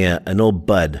having an old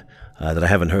bud that I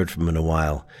haven't heard from in a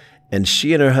while. And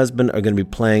she and her husband are going to be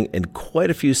playing in quite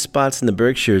a few spots in the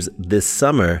Berkshires this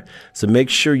summer. So make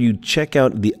sure you check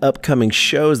out the upcoming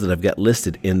shows that I've got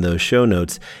listed in those show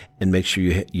notes, and make sure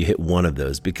you hit one of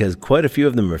those, because quite a few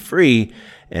of them are free.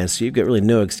 And so you've got really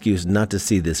no excuse not to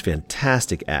see this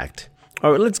fantastic act.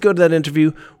 All right, let's go to that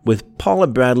interview with Paula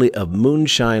Bradley of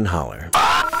Moonshine Holler.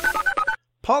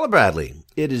 Paula Bradley,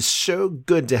 it is so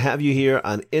good to have you here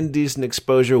on Indecent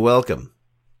Exposure. Welcome.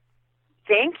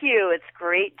 Thank you. It's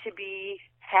great to be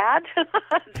had.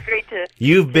 It's great to...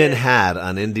 You've been had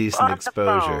on Indecent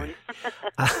Exposure.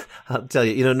 I'll tell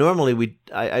you, normally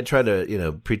I try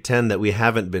to, pretend that we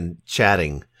haven't been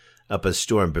chatting up a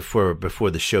storm before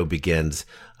the show begins.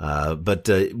 But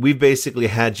we've basically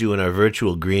had you in our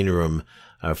virtual green room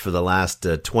for the last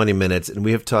 20 minutes, and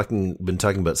we have been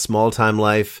talking about small time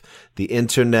life, the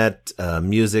internet,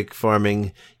 music,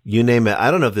 farming, you name it.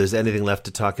 I don't know if there's anything left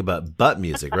to talk about but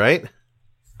music, right?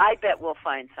 I bet we'll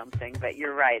find something, but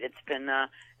you're right. It's been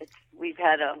we've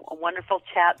had a wonderful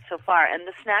chat so far, and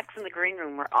the snacks in the green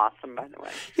room were awesome, by the way.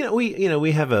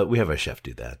 We have our chef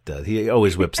do that. He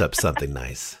always whips up something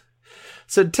nice.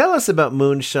 So tell us about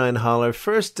Moonshine Holler.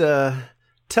 First, tell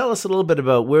us a little bit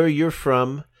about where you're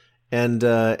from, and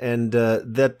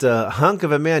that hunk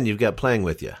of a man you've got playing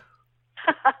with you.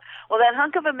 Well, that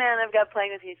hunk of a man I've got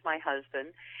playing with me is my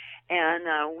husband. And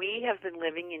we have been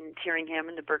living in Tyringham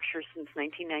in the Berkshires since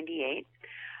 1998.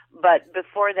 But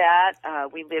before that,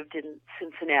 we lived in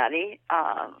Cincinnati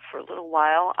for a little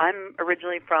while. I'm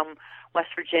originally from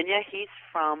West Virginia. He's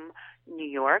from New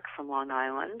York, from Long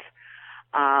Island.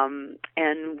 And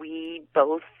we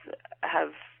both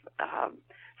have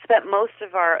spent most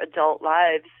of our adult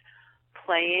lives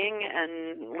playing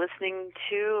and listening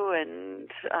to and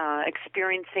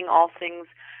experiencing all things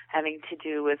having to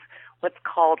do with what's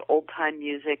called old-time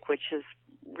music, which is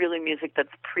really music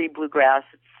that's pre-bluegrass.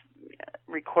 It's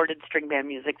recorded string band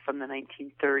music from the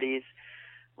 1930s,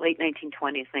 late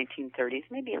 1920s, 1930s,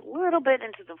 maybe a little bit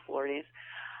into the 40s.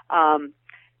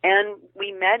 And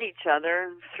we met each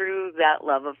other through that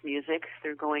love of music,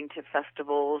 through going to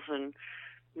festivals and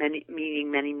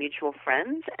meeting many mutual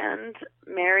friends, and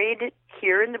married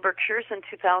here in the Berkshires in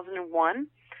 2001.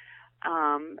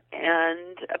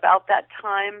 And about that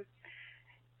time,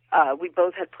 we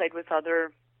both had played with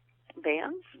other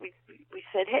bands. We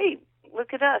said, hey,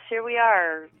 look at us, here we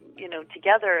are,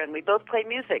 together, and we both play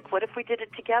music. What if we did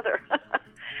it together?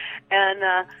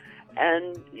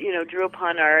 and drew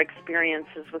upon our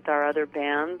experiences with our other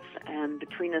bands, and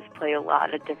between us play a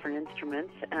lot of different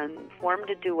instruments, and formed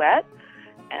a duet,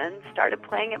 and started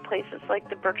playing at places like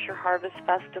the Berkshire Harvest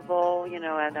Festival,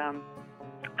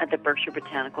 at the Berkshire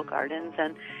Botanical Gardens,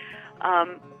 and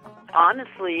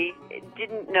honestly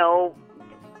didn't know,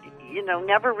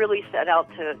 never really set out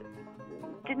to,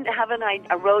 didn't have a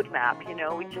roadmap,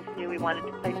 we just knew we wanted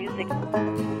to play music.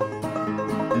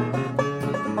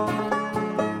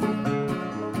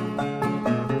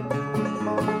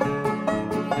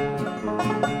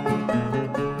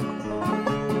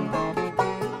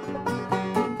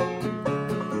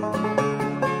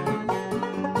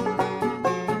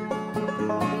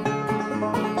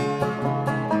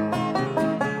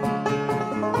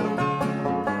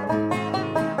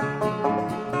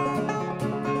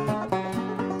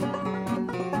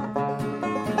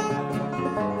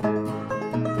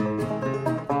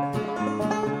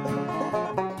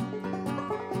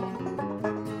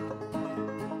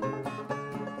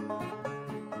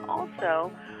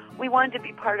 We wanted to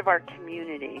be part of our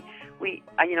community.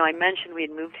 I mentioned we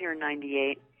had moved here in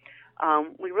 '98.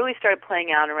 We really started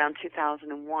playing out around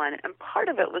 2001, and part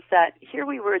of it was that here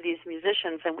we were, these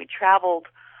musicians, and we traveled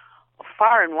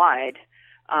far and wide,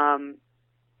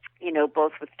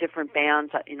 both with different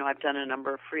bands. I've done a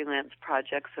number of freelance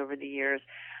projects over the years,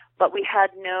 but we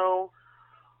had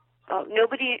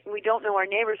nobody, we don't know our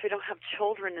neighbors, we don't have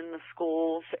children in the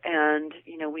schools, and,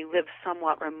 we live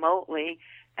somewhat remotely.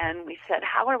 And we said,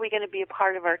 how are we going to be a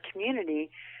part of our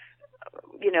community,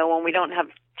 when we don't have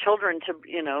children to,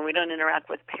 we don't interact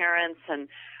with parents, and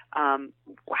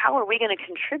how are we going to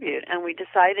contribute? And we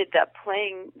decided that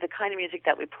playing the kind of music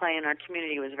that we play in our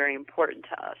community was very important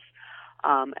to us,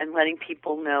 and letting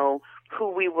people know who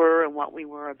we were and what we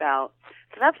were about.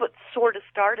 So that's what sort of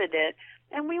started it.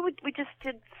 And we just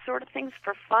did sort of things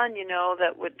for fun,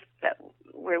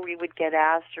 where we would get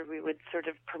asked, or we would sort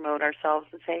of promote ourselves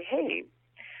and say, hey,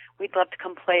 we'd love to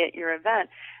come play at your event.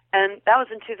 And that was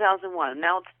in 2001.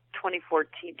 Now it's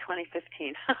 2014,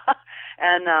 2015.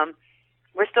 And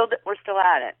we're still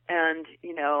at it. And,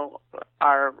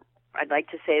 I'd like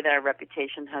to say that our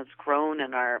reputation has grown,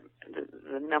 and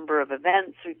the number of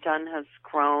events we've done has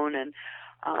grown, and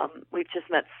we've just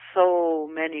met so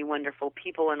many wonderful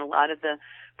people, and a lot of the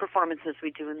performances we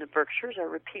do in the Berkshires are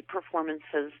repeat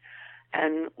performances,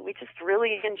 and we just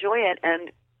really enjoy it.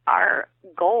 And our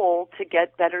goal to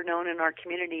get better known in our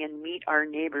community and meet our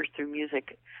neighbors through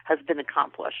music has been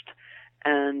accomplished.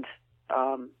 And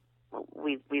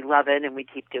we love it, and we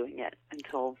keep doing it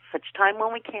until such time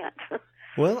when we can't.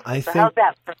 Well, I so think how's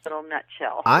that for a little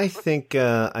nutshell? I think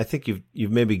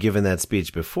you've maybe given that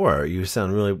speech before. You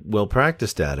sound really well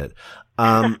practiced at it.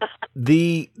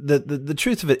 The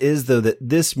truth of it is, though, that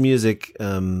this music,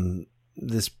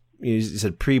 you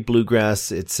said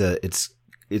pre-bluegrass,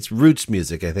 it's roots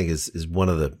music, I think is one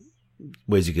of the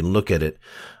ways you can look at it.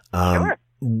 Sure.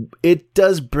 It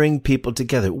does bring people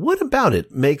together. What about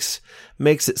it makes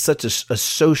it such a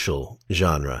social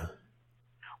genre?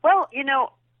 Well,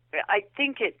 I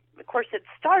think of course, it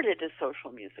started as social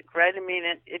music, right? I mean,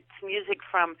 it's music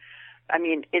from,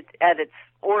 it at its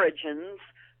origins,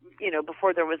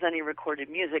 before there was any recorded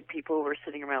music, people were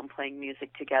sitting around playing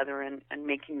music together and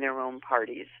making their own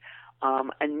parties.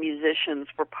 And musicians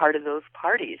were part of those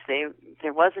parties.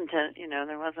 There wasn't an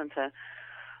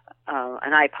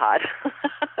iPod.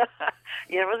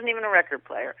 There wasn't even a record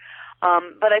player.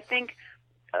 But I think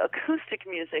acoustic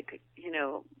music,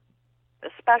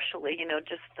 especially,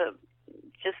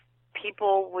 just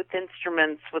people with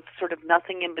instruments with sort of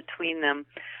nothing in between them,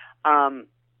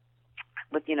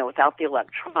 without the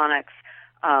electronics,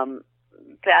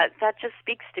 that just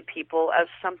speaks to people as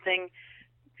something.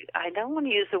 I don't want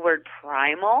to use the word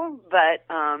primal, but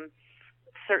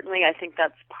certainly I think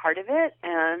that's part of it.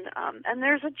 And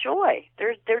there's a joy.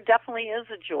 There definitely is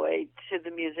a joy to the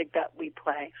music that we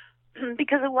play,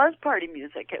 because it was party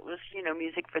music. It was,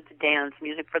 music for the dance,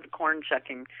 music for the corn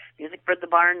shucking, music for the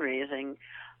barn raising.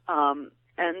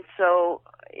 And so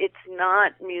it's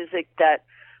not music that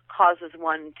causes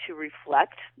one to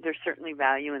reflect. There's certainly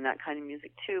value in that kind of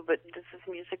music too, but this is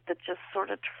music that just sort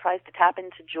of tries to tap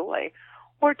into joy,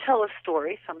 or tell a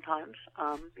story sometimes,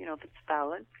 if it's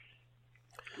valid.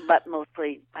 But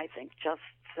mostly, I think, just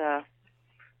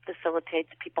facilitates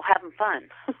people having fun.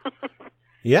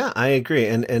 Yeah, I agree.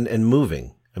 And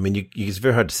moving. I mean, it's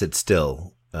very hard to sit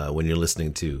still when you're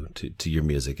listening to your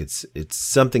music. It's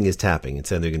something is tapping.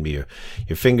 It's either going to be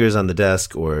your fingers on the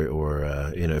desk or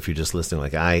if you're just listening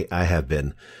like I have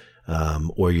been,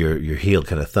 or your heel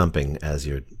kind of thumping as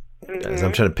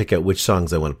I'm trying to pick out which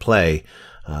songs I want to play.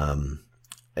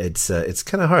 It's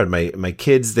kind of hard. My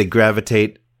kids, they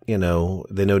gravitate. They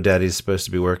know daddy's supposed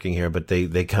to be working here, but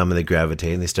they come and they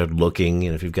gravitate and they start looking.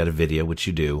 If you've got a video, which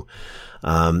you do,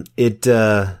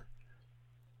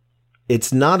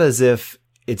 it's not as if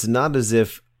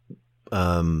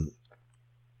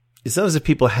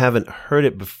people haven't heard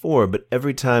it before, but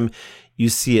every time you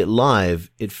see it live,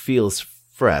 it feels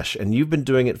fresh. And you've been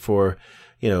doing it for,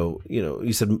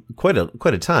 you said quite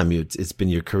a time. It's been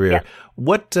your career. Yeah.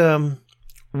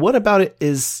 What about it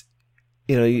is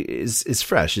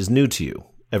fresh, is new to you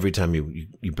every time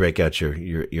you break out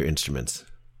your instruments?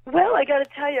 Well, I got to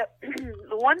tell you,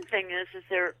 the one thing is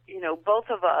there, both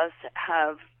of us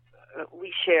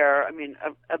we share,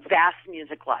 a vast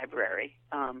music library.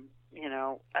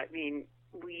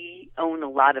 We own a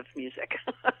lot of music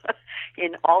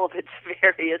in all of its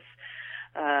various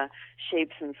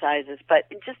shapes and sizes.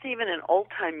 But just even in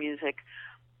old-time music,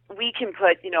 we can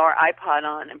put, our iPod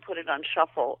on and put it on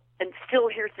shuffle and still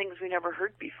hear things we never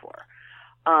heard before.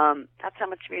 That's how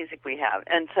much music we have.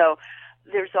 And so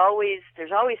there's always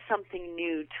something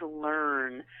new to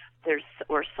learn.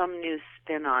 Or some new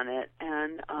spin on it.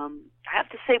 And I have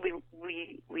to say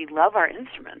we love our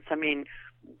instruments.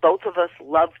 Both of us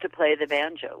love to play the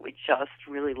banjo. We just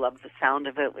really love the sound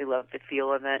of it. We love the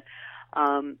feel of it.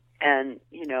 And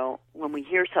when we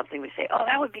hear something, we say, oh,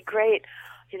 that would be great,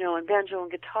 in banjo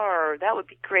and guitar, or that would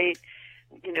be great,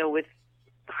 with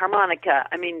harmonica.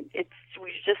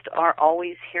 We just are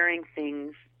always hearing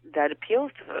things that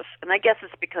appeals to us. And I guess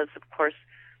it's because, of course,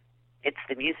 it's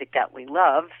the music that we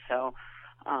love. So,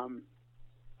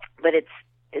 but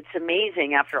it's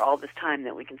amazing after all this time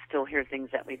that we can still hear things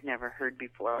that we've never heard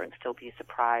before and still be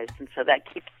surprised. And so that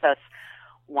keeps us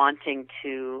wanting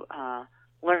to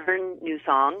learn new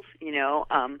songs,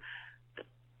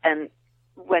 and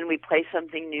when we play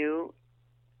something new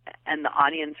and the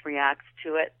audience reacts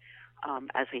to it,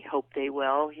 as we hope they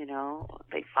will,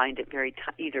 they find it very,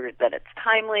 either that it's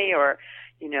timely or,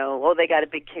 they got a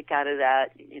big kick out of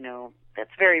that,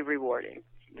 that's very rewarding.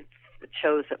 It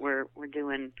shows that we're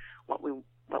doing what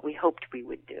we hoped we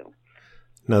would do.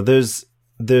 Now there's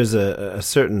a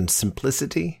certain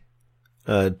simplicity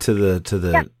to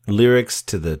the lyrics,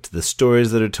 to the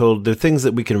stories that are told. They're things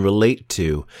that we can relate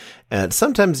to, and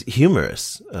sometimes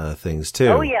humorous things too.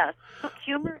 Oh yes,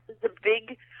 humor is a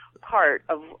big part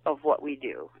of what we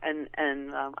do, and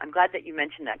I'm glad that you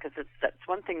mentioned that, because that's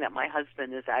one thing that my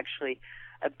husband is actually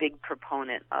a big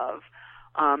proponent of,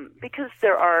 because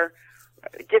there are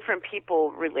different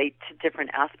people relate to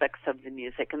different aspects of the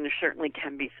music, and there certainly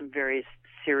can be some very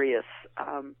serious.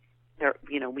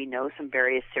 We know some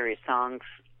very serious songs.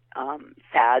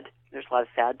 Sad. There's a lot of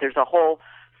sad. There's a whole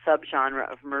subgenre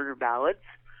of murder ballads,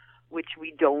 which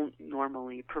we don't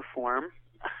normally perform.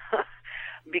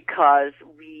 Because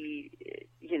we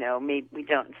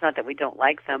don't. It's not that we don't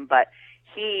like them, but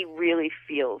he really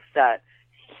feels that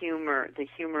the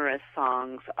humorous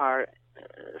songs are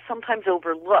sometimes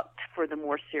overlooked for the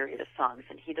more serious songs,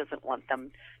 and he doesn't want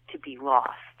them to be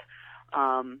lost.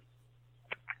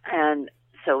 And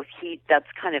so that's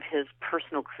kind of his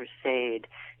personal crusade,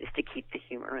 is to keep the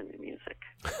humor in the music.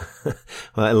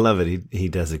 Well, I love it. He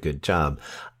does a good job.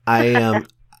 And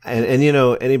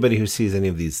anybody who sees any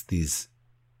of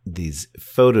these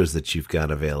photos that you've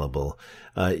got available,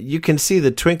 you can see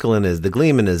the twinkle in the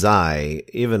gleam in his eye,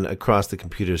 even across the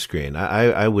computer screen.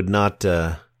 I would not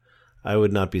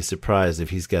be surprised if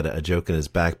he's got a joke in his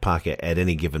back pocket at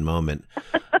any given moment.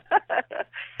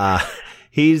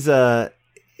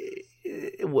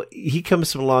 He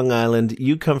comes from Long Island.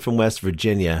 You come from West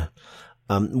Virginia.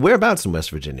 Whereabouts in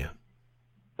West Virginia?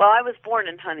 Well, I was born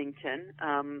in Huntington,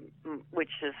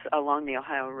 which is along the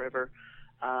Ohio River.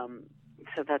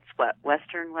 So that's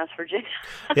western West Virginia.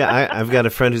 Yeah, I've got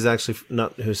a friend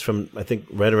who's from, I think,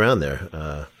 right around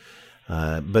there.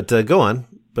 But go on.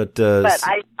 But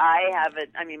I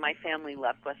haven't. My family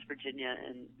left West Virginia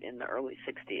in the early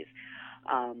 '60s.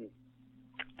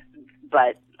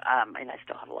 And I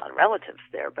still have a lot of relatives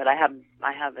there. But I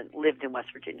haven't lived in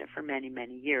West Virginia for many,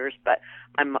 many years. But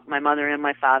my mother and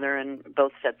my father and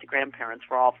both sets of grandparents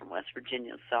were all from West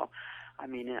Virginia. So,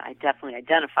 I definitely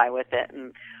identify with it.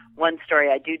 And one story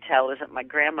I do tell is that my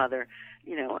grandmother,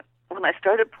 when I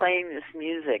started playing this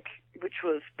music, which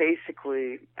was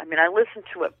basically, I mean, I listened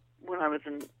to it when I was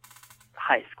in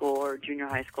high school or junior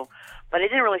high school, but I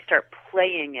didn't really start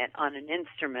playing it on an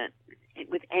instrument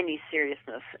with any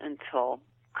seriousness until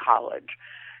college.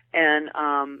 And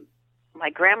my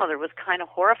grandmother was kind of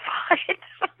horrified.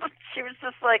 She was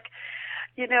just like,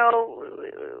 you know,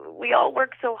 we all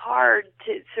work so hard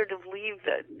to sort of leave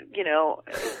the, you know,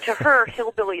 to her,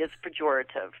 hillbilly is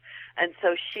pejorative. And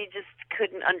so she just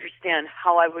couldn't understand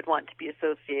how I would want to be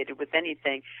associated with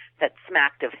anything that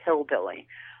smacked of hillbilly.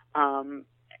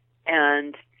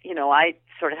 And, you know, I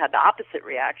sort of had the opposite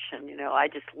reaction. You know, I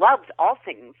just loved all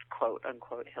things, quote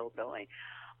unquote, hillbilly.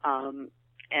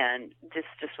 And this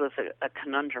just was a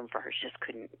conundrum for her. She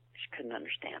couldn't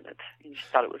understand it. She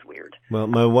thought it was weird. Well,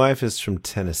 my wife is from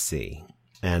Tennessee,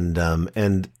 and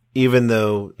even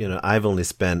though, you know, I've only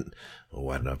spent, I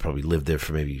don't know, I probably lived there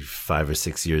for maybe 5 or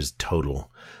 6 years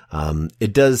total.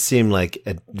 It does seem like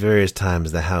at various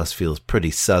times the house feels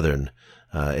pretty Southern.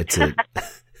 It's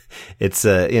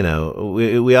you know,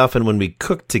 we often, when we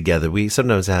cook together, we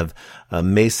sometimes have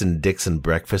Mason-Dixon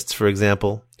breakfasts, for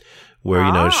example, where,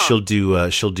 you know, she'll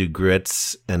do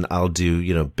grits and I'll do,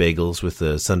 you know, bagels with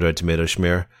the sun-dried tomato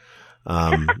schmear.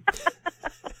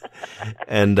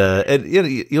 And you know,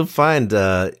 you'll find,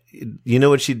 you know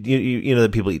what you know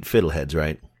that people eat fiddleheads,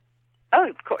 right? Oh,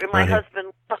 of course. My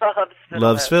husband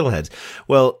loves fiddleheads.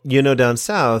 Well, you know, down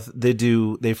south,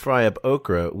 they fry up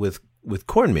okra with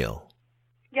cornmeal.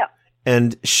 Yeah.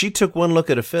 And she took one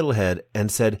look at a fiddlehead and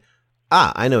said,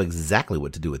 I know exactly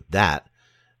what to do with that.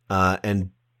 And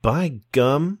by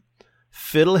gum,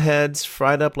 fiddleheads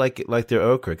fried up like they're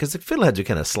okra, because the fiddleheads are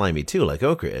kind of slimy too, like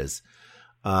okra is.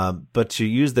 But you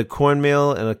use the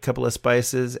cornmeal and a couple of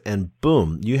spices, and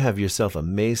boom, you have yourself a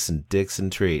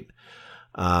Mason-Dixon treat.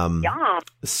 Yeah.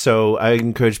 So I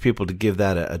encourage people to give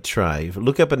that a try.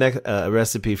 Look up a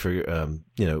recipe for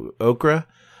you know, okra,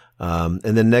 and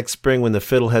then next spring when the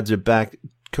fiddleheads are back,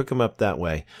 cook them up that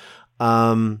way.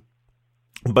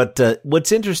 But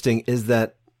what's interesting is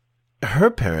that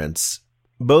her parents,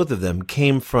 both of them,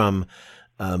 came from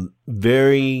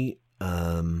very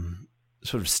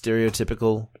sort of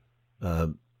stereotypical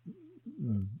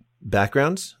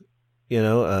backgrounds. You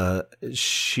know,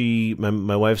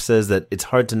 my wife says that it's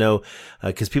hard to know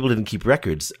because people didn't keep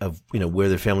records of, you know, where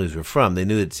their families were from. They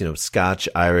knew it's, you know, Scotch,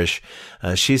 Irish.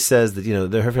 She says that, you know,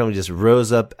 her family just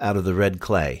rose up out of the red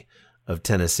clay of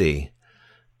Tennessee,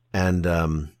 and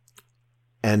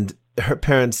her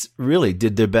parents really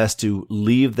did their best to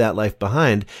leave that life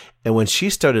behind. And when she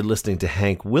started listening to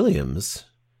Hank Williams,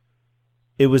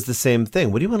 it was the same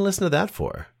thing. What do you want to listen to that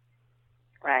for?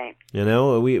 Right. You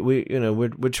know,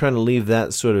 we're trying to leave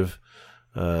that sort of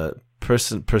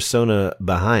persona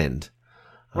behind.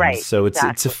 Right. So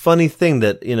it's a funny thing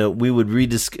that, you know, we would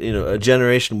a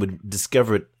generation would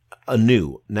discover it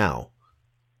anew now.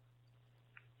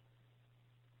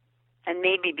 And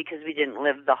maybe because we didn't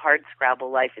live the hard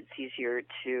scrabble life, it's easier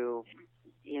to,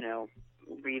 you know,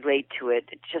 relate to it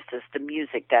just as the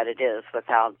music that it is,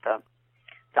 without the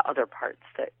other parts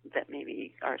that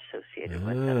maybe are associated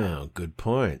with it. Oh, good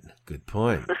point. Good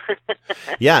point.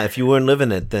 Yeah, if you weren't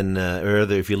living it, then, or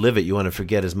if you live it, you want to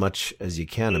forget as much as you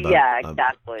can about it. Yeah,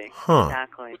 exactly.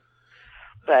 Exactly.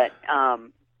 But,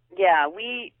 yeah,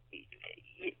 we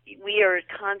are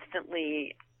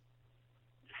constantly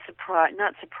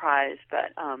not surprised,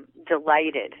 but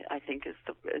delighted, I think is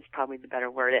probably the better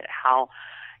word, at how,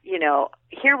 you know,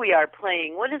 here we are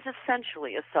playing what is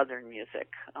essentially a Southern music,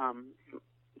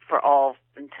 for all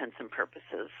intents and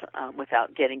purposes,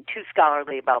 without getting too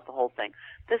scholarly about the whole thing.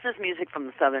 This is music from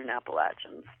the Southern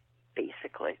Appalachians,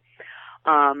 basically.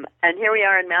 And here we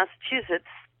are in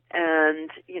Massachusetts, and,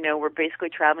 you know, we're basically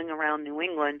traveling around New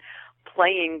England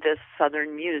playing this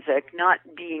Southern music, not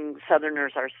being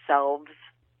Southerners ourselves,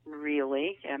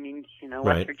 really. I mean, you know,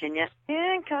 right. West Virginia,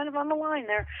 kind of on the line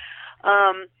there.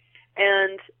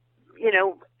 And, you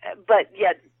know, but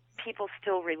yet people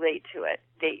still relate to it.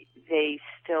 They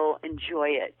still enjoy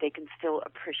it. They can still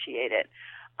appreciate it.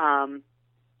 And,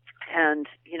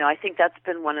 you know, I think that's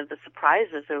been one of the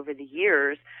surprises over the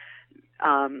years.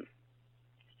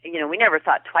 You know, we never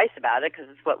thought twice about it because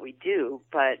it's what we do,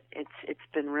 but it's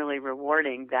been really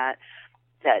rewarding that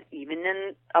even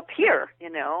up here, you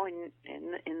know, in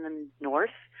the north,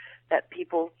 that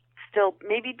people still,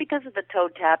 maybe because of the toe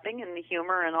tapping and the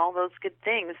humor and all those good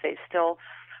things, they still,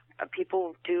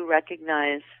 people do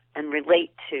recognize and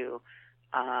relate to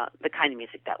the kind of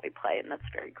music that we play, and that's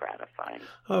very gratifying.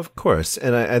 Of course,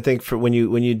 and I think for when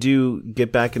you do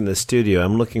get back in the studio,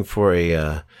 I'm looking for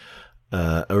a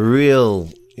real,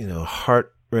 you know,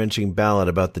 heart-wrenching ballad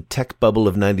about the tech bubble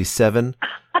of '97.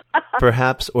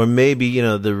 perhaps, or maybe,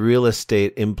 the real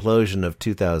estate implosion of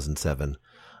 2007.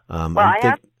 Well, I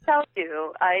have to tell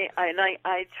you,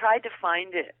 I tried to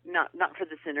find it, not for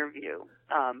this interview,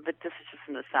 but this is just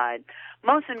an aside.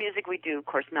 Most of the music we do, of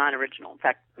course, non-original. In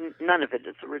fact, none of it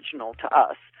is original to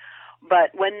us.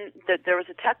 But when there was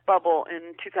a tech bubble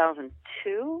in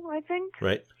 2002, I think.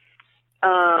 Right.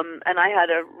 And I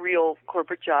had a real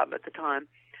corporate job at the time.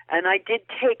 And I did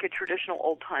take a traditional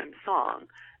old-time song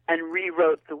and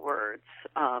rewrote the words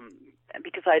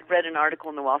because I had read an article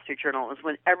in the Wall Street Journal. It was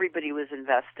when everybody was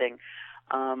investing.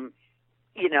 You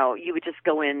would just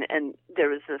go in, and there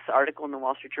was this article in the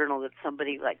Wall Street Journal that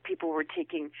people were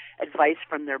taking advice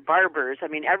from their barbers. I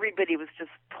mean, everybody was just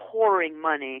pouring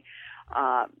money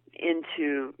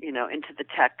into the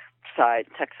tech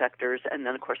sectors, and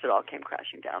then of course it all came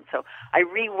crashing down. So I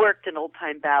reworked an old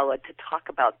time ballad to talk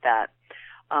about that,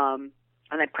 and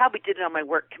I probably did it on my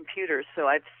work computer. So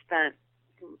I've spent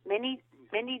many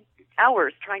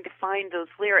hours trying to find those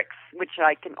lyrics, which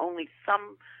I can only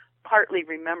partly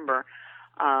remember.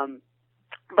 But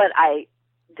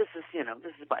this is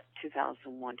what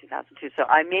 2001, 2002. So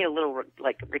I made a little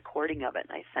recording of it,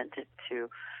 and I sent it to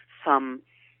some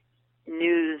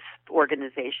news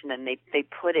organization, and they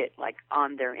put it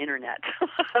on their internet.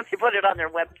 They put it on their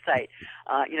website.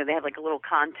 They had a little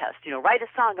contest. Write a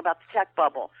song about the tech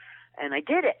bubble, and I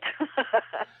did it.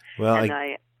 Well, and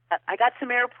I got some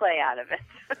airplay out of it.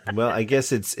 Well, I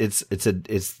guess it's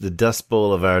the Dust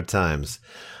Bowl of our times.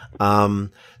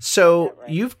 So right.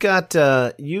 you've got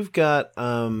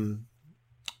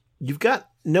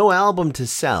no album to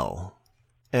sell,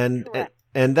 and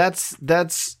that's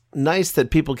nice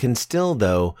that people can still,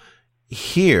 though,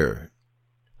 hear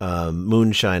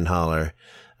Moonshine Holler.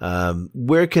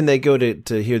 Where can they go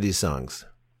to hear these songs?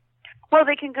 Well,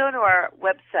 they can go to our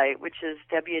website, which is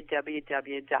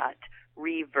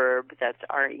www.reverb, that's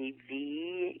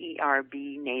REVERB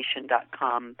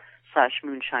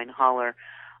nation.com/Moonshine Holler.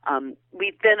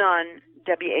 We've been on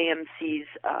WAMC's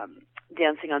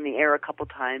Dancing on the Air a couple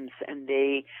times, and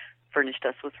they furnished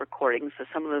us with recordings. So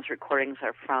some of those recordings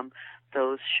are from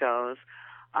those shows.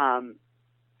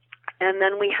 And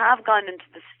then we have gone into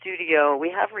the studio.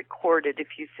 We have recorded a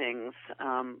few things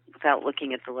without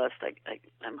looking at the list.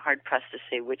 I'm hard pressed to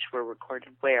say which were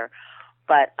recorded where,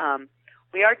 but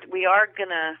we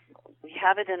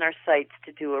have it in our sights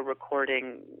to do a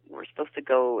recording. We're supposed to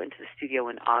go into the studio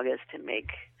in August to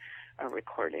make a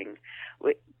recording.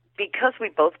 Because we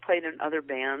both played in other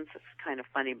bands, it's kind of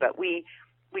funny, but we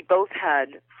both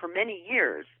had, for many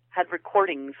years, had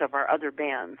recordings of our other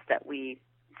bands that we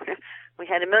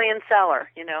had $1 million cellar,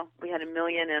 we had $1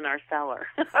 million in our cellar.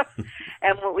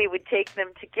 And we would take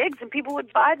them to gigs and people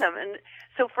would buy them. And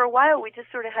so for a while we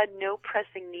just sort of had no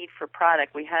pressing need for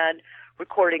product. We had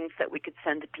recordings that we could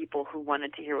send to people who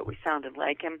wanted to hear what we sounded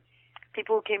like. And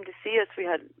people who came to see us, we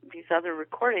had these other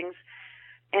recordings.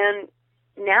 And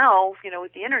now,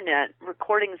 with the internet,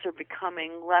 recordings are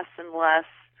becoming less and less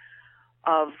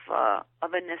of a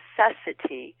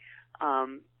necessity,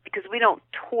 because we don't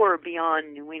tour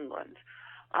beyond New England,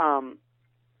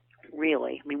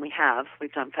 really. I mean,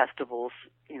 we've done festivals,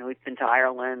 we've been to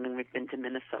Ireland and we've been to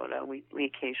Minnesota. We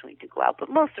occasionally do go out, but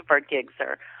most of our gigs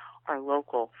are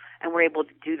local, and we're able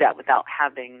to do that without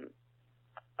having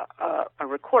a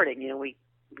recording. We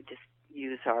just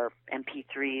use our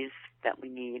MP3s that we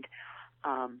need.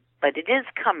 But it is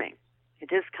coming.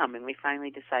 It is coming. We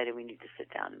finally decided we need to sit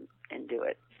down and do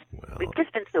it. Well, we've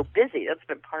just been so busy. That's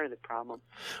been part of the problem.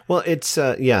 Well, it's,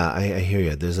 I hear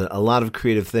you. There's a lot of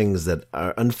creative things that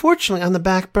are unfortunately on the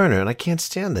back burner, and I can't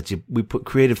stand that. We put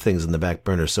creative things on the back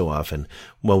burner so often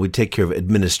while we take care of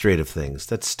administrative things.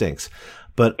 That stinks.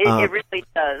 But it really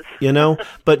does.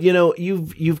 But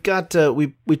you've got,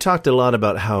 we talked a lot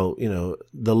about how,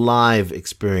 the live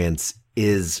experience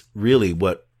is really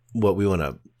what we want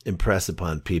to impress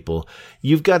upon people.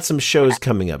 You've got some shows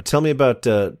coming up. Tell me about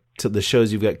the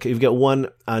shows you've got. You've got one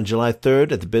on July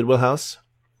 3rd at the Bidwell House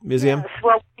Museum. Yes.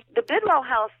 Well, the Bidwell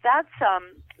House, that's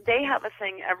they have a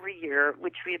thing every year,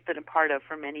 which we have been a part of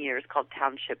for many years, called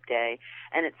Township Day,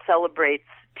 and it celebrates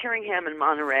Tyringham and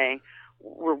Monterey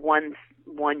were one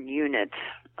unit,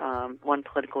 one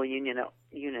political unit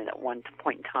at one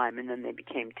point in time, and then they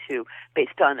became two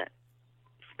based on the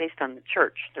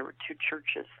church. There were two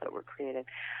churches that were created.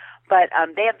 But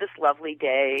they have this lovely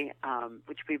day,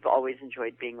 which we've always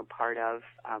enjoyed being a part of.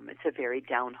 It's a very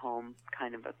down-home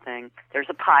kind of a thing. There's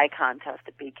a pie contest,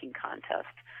 a baking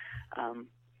contest,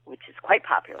 which is quite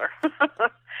popular.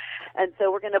 And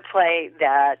so we're going to play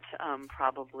that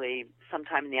probably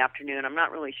sometime in the afternoon. I'm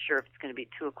not really sure if it's going to be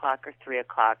 2 o'clock or 3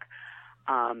 o'clock.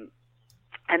 And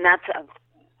that's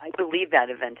I believe that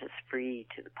event is free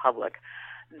to the public.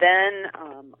 Then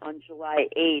on July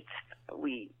 8th,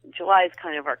 July is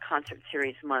kind of our concert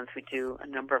series month. We do a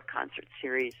number of concert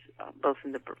series, both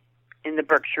in the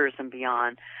Berkshires and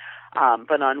beyond.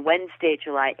 But on Wednesday,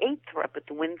 July 8th, we're up at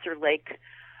the Windsor Lake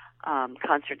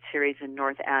concert series in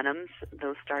North Adams.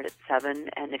 Those start at 7,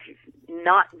 and if you've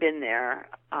not been there,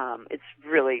 it's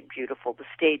really beautiful. The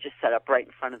stage is set up right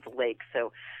in front of the lake,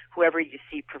 so whoever you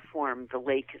see perform, the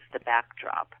lake is the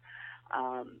backdrop.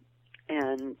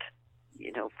 And,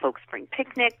 you know, folks bring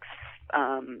picnics.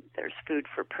 There's food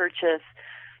for purchase,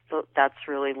 so that's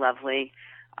really lovely.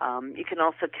 You can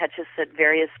also catch us at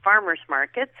various farmers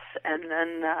markets, and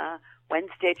then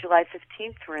Wednesday, July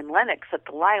 15th, we're in Lenox at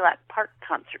the Lilac Park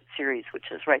Concert Series, which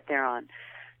is right there on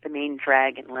the main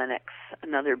drag in Lenox.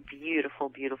 Another beautiful,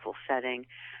 beautiful setting.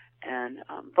 And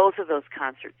both of those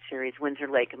concert series, Windsor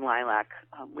Lake and Lilac,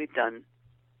 we've done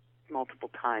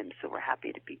multiple times, so we're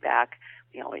happy to be back.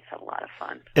 We always have a lot of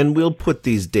fun. And we'll put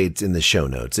these dates in the show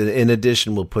notes. In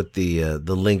addition, we'll put the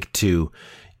link to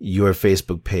your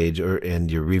Facebook page and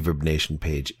your Reverb Nation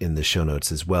page in the show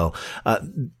notes as well.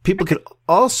 People can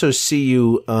also see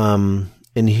you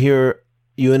and hear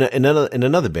you in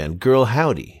another band, Girl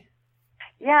Howdy.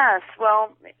 Yes,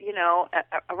 well, you know,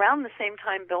 around the same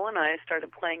time Bill and I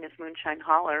started playing as Moonshine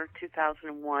Holler,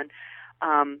 2001,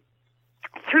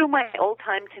 through my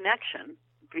old-time connection,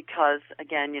 because,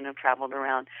 again, you know, traveled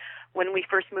around. When we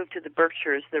first moved to the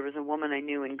Berkshires, there was a woman I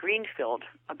knew in Greenfield,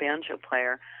 a banjo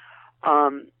player,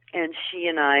 and she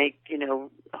and I, you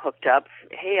know, hooked up.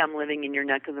 Hey, I'm living in your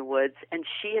neck of the woods. And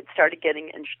she had started getting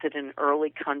interested in early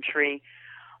country,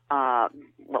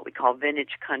 what we call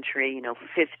vintage country, you know,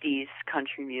 50s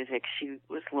country music. She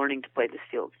was learning to play the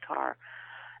steel guitar.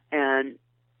 And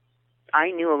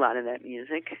I knew a lot of that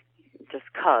music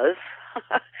just 'cause.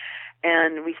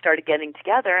 And we started getting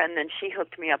together, and then she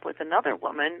hooked me up with another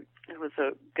woman who was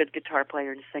a good guitar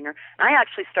player and singer. And I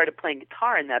actually started playing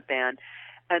guitar in that band.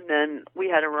 And then we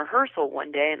had a rehearsal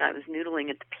one day, and I was noodling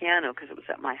at the piano because it was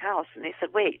at my house. And they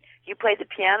said, "Wait, you play the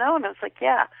piano?" And I was like,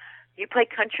 "Yeah." "You play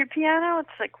country piano?"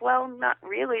 It's like, "Well, not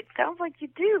really. It sounds like you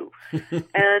do."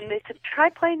 And they said, "Try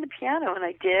playing the piano." And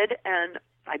I did, and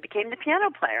I became the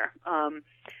piano player. And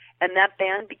that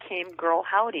band became Girl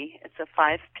Howdy. It's a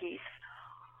 5-piece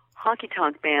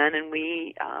honky-tonk band, and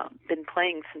we been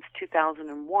playing since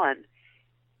 2001.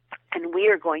 And we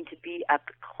are going to be at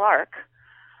the Clark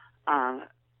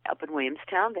up in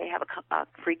Williamstown. They have a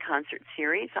free concert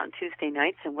series on Tuesday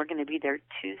nights, and we're going to be there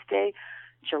Tuesday,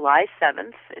 July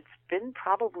 7th. It's been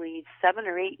probably 7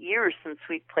 or 8 years since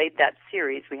we played that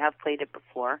series. We have played it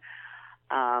before.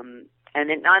 And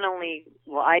it not only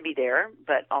will I be there,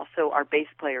 but also our bass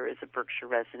player is a Berkshire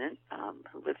resident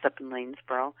who lives up in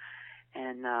Lanesboro.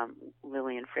 And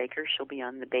Lillian Fraker, she'll be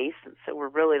on the bass. And so we're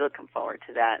really looking forward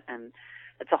to that. And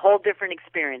it's a whole different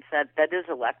experience. That is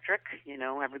electric, you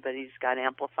know, everybody's got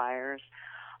amplifiers.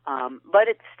 But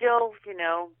it's still, you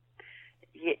know,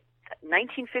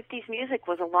 1950s music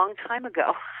was a long time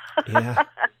ago.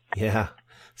 Yeah,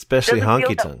 especially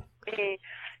honky-tonk.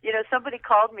 You know, somebody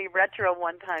called me retro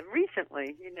one time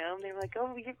recently, you know, and they were like,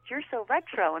 "Oh, you're so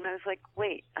retro." And I was like,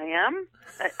 "Wait, I am?"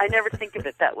 I never think of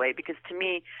it that way, because to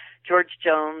me, George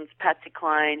Jones, Patsy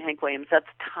Cline, Hank Williams, that's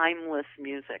timeless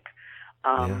music.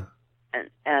 And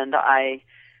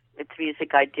it's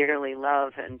music I dearly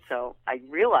love. And so I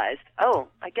realized,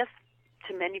 I guess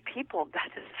to many people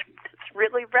that's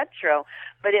really retro,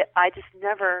 but it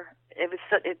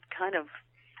kind of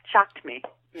shocked me,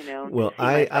 you know. Well,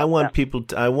 I want people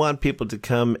to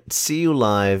come see you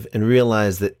live and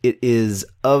realize that it is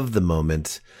of the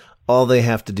moment. All they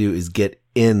have to do is get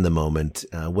in the moment,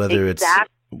 whether it's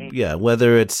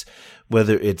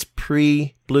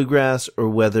pre-bluegrass or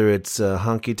whether it's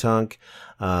honky tonk.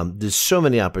 There's so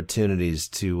many opportunities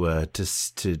to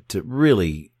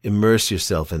really immerse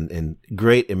yourself in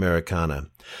great Americana.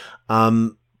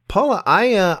 Paula,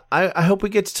 I hope we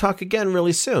get to talk again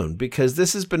really soon, because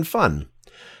this has been fun.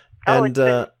 And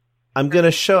I'm going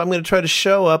to try to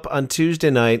show up on Tuesday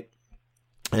night,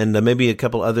 and maybe a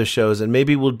couple other shows, and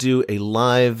maybe we'll do a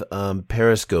live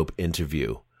Periscope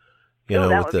interview,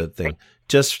 with the thing,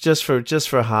 just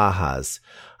for ha-has.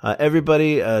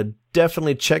 Everybody,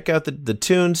 definitely check out the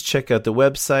tunes, check out the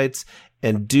websites,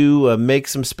 and do make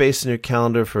some space in your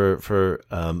calendar for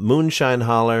Moonshine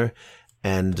Holler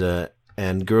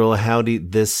and Girl Howdy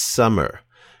this summer.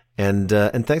 And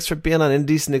thanks for being on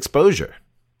Indecent Exposure.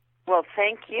 Well,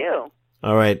 thank you.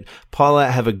 All right. Paula,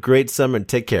 have a great summer and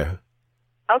take care.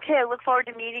 Okay, I look forward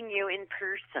to meeting you in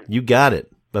person. You got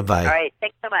it. Bye-bye. All right,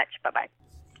 thanks so much. Bye-bye.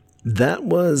 That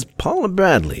was Paula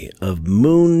Bradley of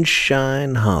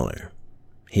Moonshine Holler.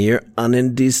 here on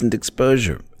Indecent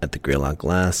Exposure at the Greylock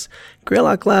Glass,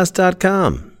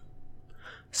 greylockglass.com.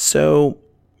 So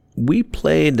we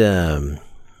played,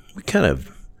 we kind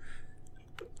of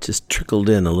just trickled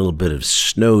in a little bit of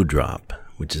Snowdrop,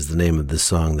 which is the name of the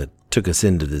song that took us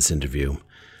into this interview.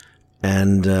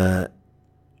 And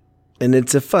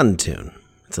it's a fun tune.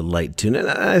 It's a light tune. And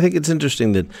I think it's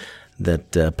interesting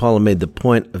that Paula made the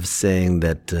point of saying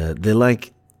that they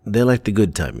like the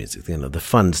good time music, the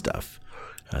fun stuff.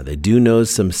 They do know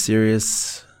some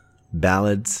serious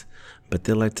ballads, but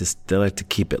they like to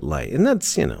keep it light. And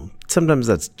that's, sometimes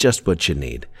that's just what you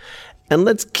need. And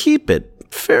let's keep it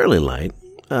fairly light.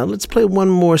 Let's play one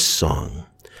more song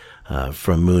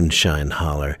from Moonshine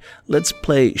Holler. Let's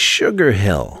play Sugar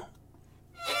Hill.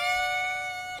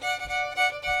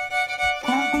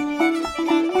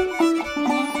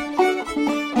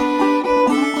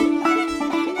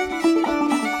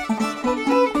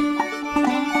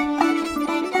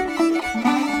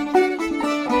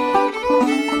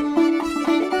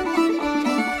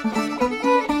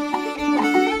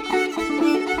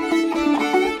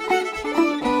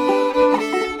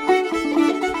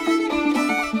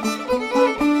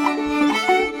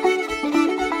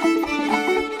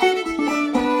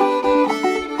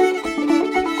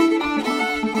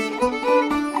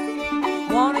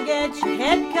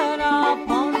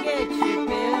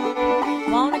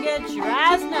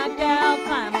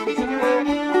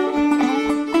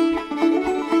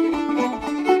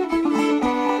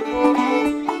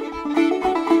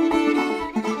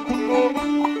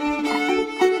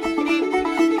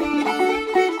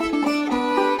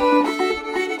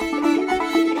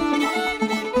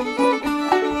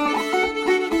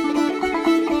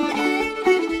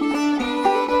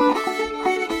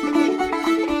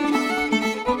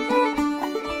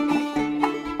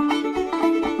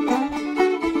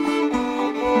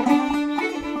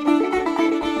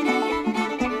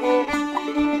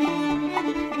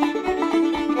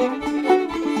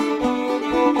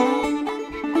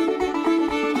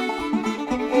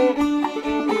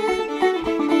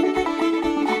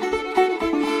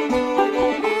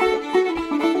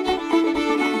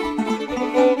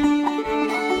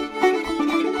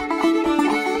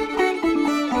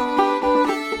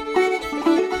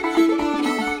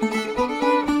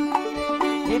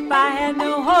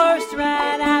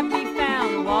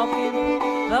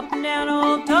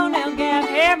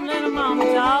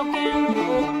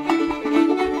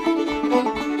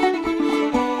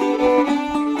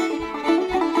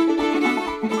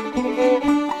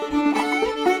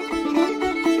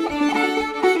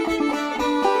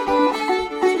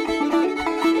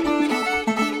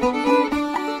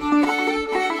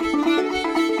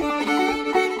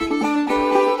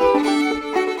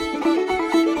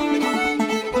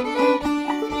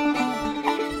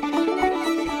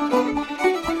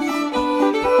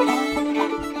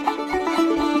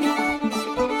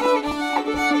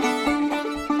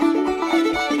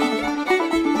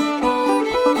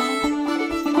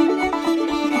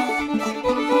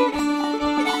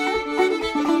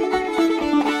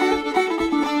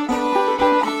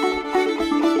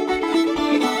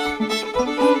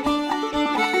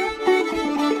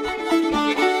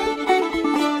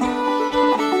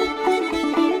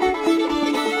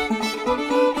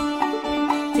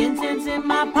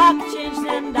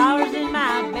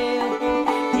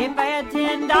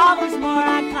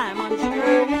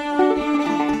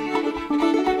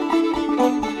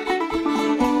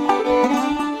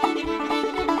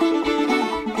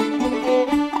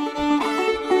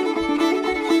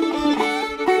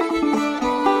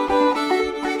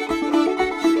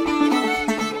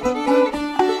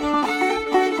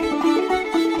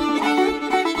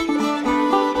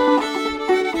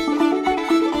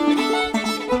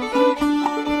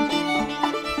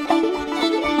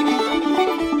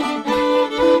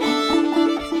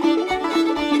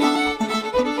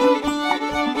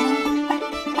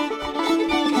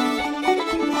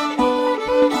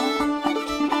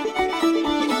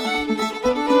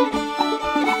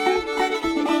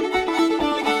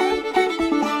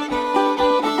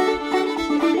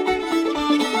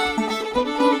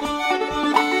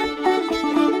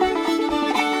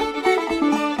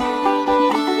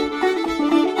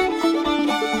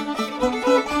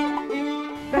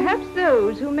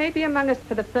 Among us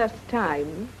for the first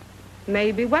time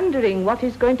may be wondering what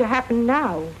is going to happen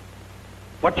now.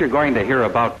 What you're going to hear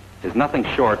about is nothing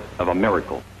short of a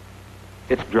miracle.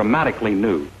 It's dramatically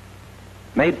new,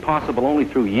 made possible only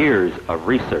through years of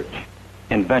research,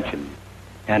 invention,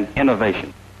 and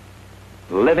innovation.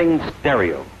 Living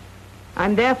stereo.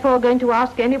 I'm therefore going to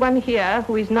ask anyone here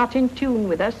who is not in tune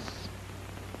with us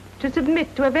to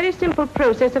submit to a very simple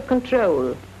process of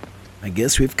control. I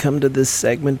guess we've come to this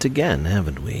segment again,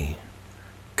 haven't we?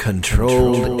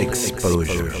 Controlled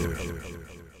exposure.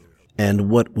 And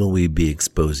what will we be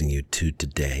exposing you to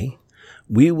today?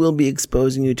 We will be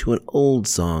exposing you to an old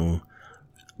song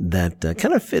that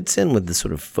kind of fits in with the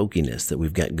sort of folkiness that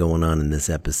we've got going on in this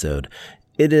episode.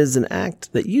 It is an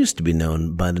act that used to be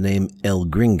known by the name El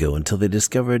Gringo until they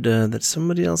discovered that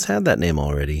somebody else had that name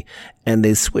already, and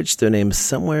they switched their name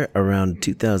somewhere around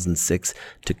 2006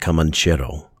 to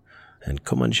Comanchero. And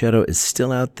Comanchero is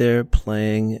still out there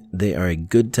playing. They are a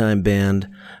good time band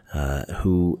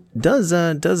who does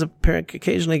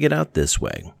occasionally get out this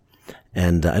way.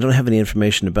 And I don't have any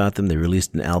information about them. They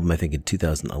released an album, I think, in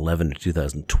 2011 or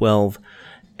 2012.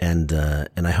 And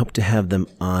I hope to have them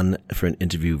on for an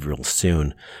interview real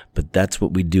soon. But that's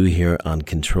what we do here on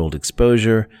Controlled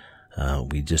Exposure.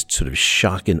 We just sort of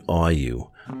shock and awe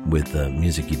you with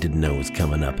music you didn't know was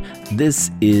coming up. This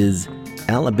is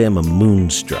Alabama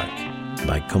Moonstruck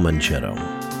by Comanchero.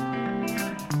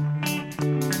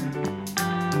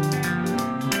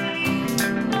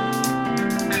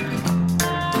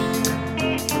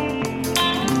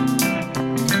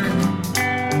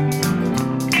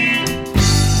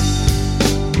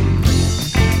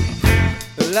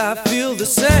 I feel the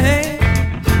same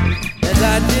as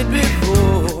I did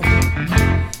before,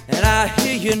 and I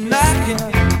hear you knocking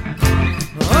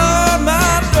on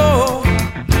my door,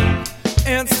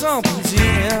 and something's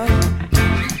in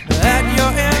at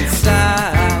your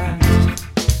inside.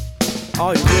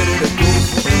 Are you ready to go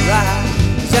for a ride?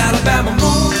 'Cause Alabama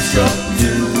moonstruck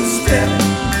two-step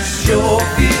sure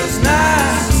feels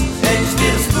nice, and you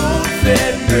still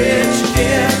spoon-fed rich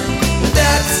again, but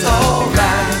that's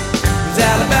alright.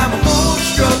 Alabama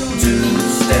moonstruck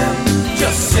two-step,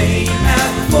 just same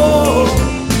as before.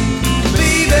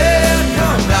 Baby,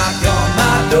 come knock on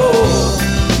my door.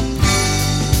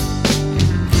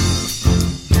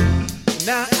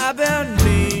 Now I've been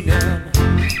meaning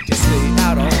to stay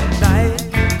out all night,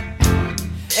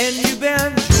 and you've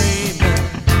been dreaming.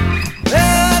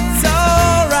 That's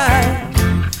alright.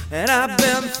 And I've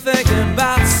been thinking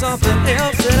about something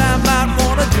else that I might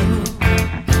wanna do.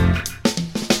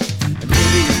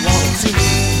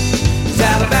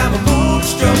 Alabama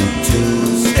moonstruck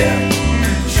two-step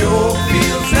sure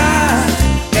feels nice,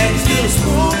 and you're still a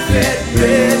spoon-fed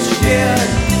rich again.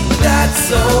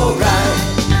 That's alright.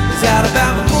 'Cause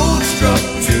Alabama moonstruck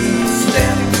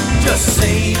two-step, just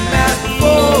same as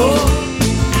before.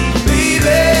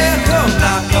 Baby, come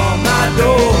knock on my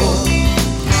door.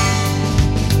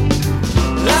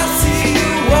 I see you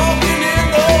walking in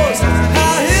those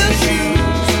high heel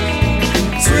shoes,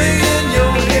 swinging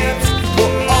your hips for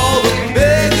all the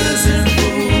beggars and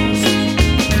fools.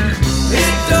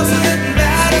 It doesn't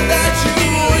matter that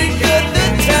you ain't got the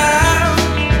time.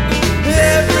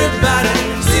 Everybody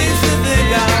seems to think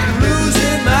I'm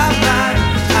losing my mind.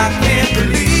 I can't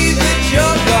believe that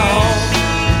you're gone.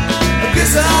 I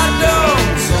guess I done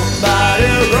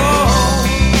somebody wrong.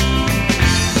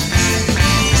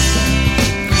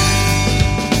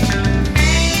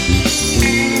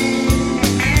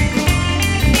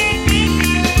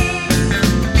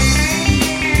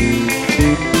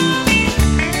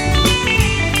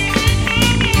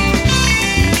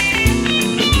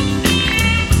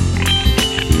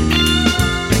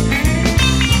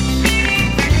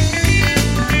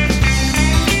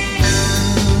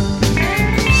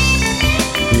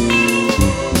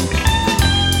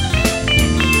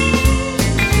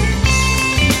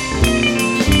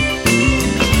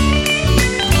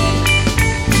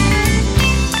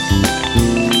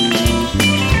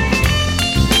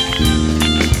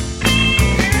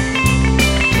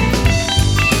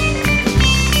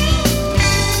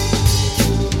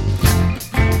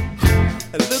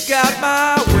 Out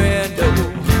my window,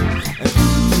 and who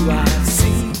do I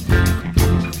see?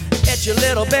 It's your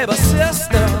little baby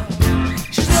sister.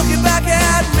 She's looking back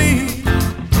at me,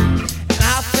 and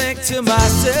I think to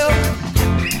myself,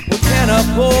 what can a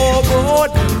poor boy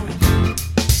do?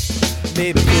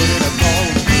 Maybe put in a call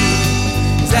with you.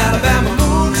 'Cause Alabama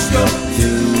moonstruck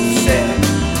two-step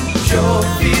sure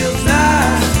feels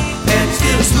nice, and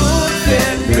still a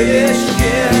spoon-fed rich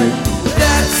again.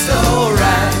 That's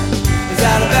alright.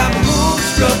 Alabama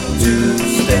moonstruck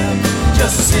two-step,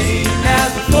 just the same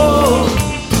as before.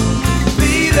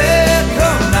 Baby,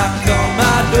 come knock on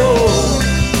my door.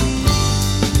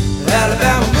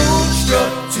 Alabama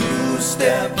moonstruck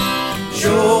two-step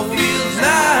sure feels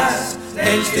nice,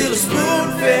 and you're still a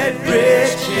spoon-fed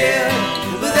rich kid,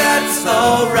 but that's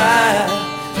alright.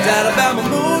 Alabama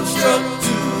moonstruck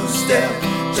two-step,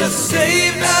 just the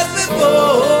same as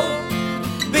before.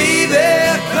 Baby,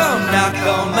 come knock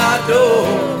on my door.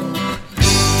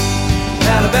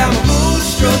 Alabama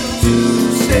moonstruck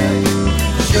two-step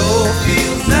sure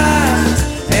feels nice,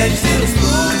 and you still a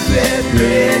spoon-fed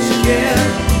Michigan.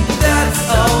 That's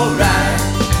alright.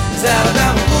 'Cause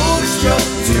Alabama moonstruck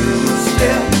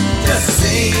two-step just the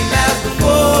same as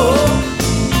before.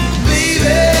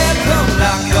 Baby, come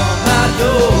knock on my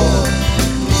door.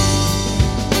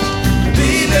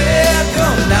 Baby,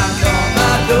 come knock on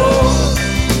my door.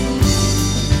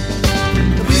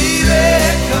 Baby,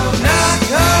 come knock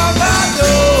on my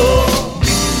door.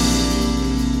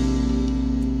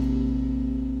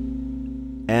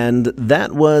 And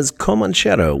that was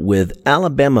Comanchero with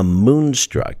Alabama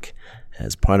Moonstruck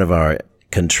as part of our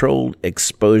Controlled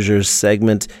Exposure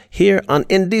segment here on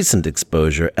Indecent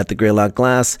Exposure at the Greylock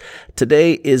Glass.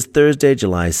 Today is Thursday,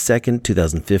 July 2nd,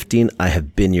 2015. I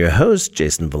have been your host,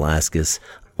 Jason Velasquez,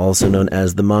 also known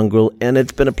as The Mongrel, and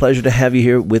it's been a pleasure to have you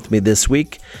here with me this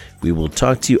week. We will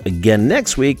talk to you again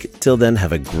next week. Till then,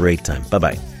 have a great time.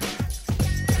 Bye-bye.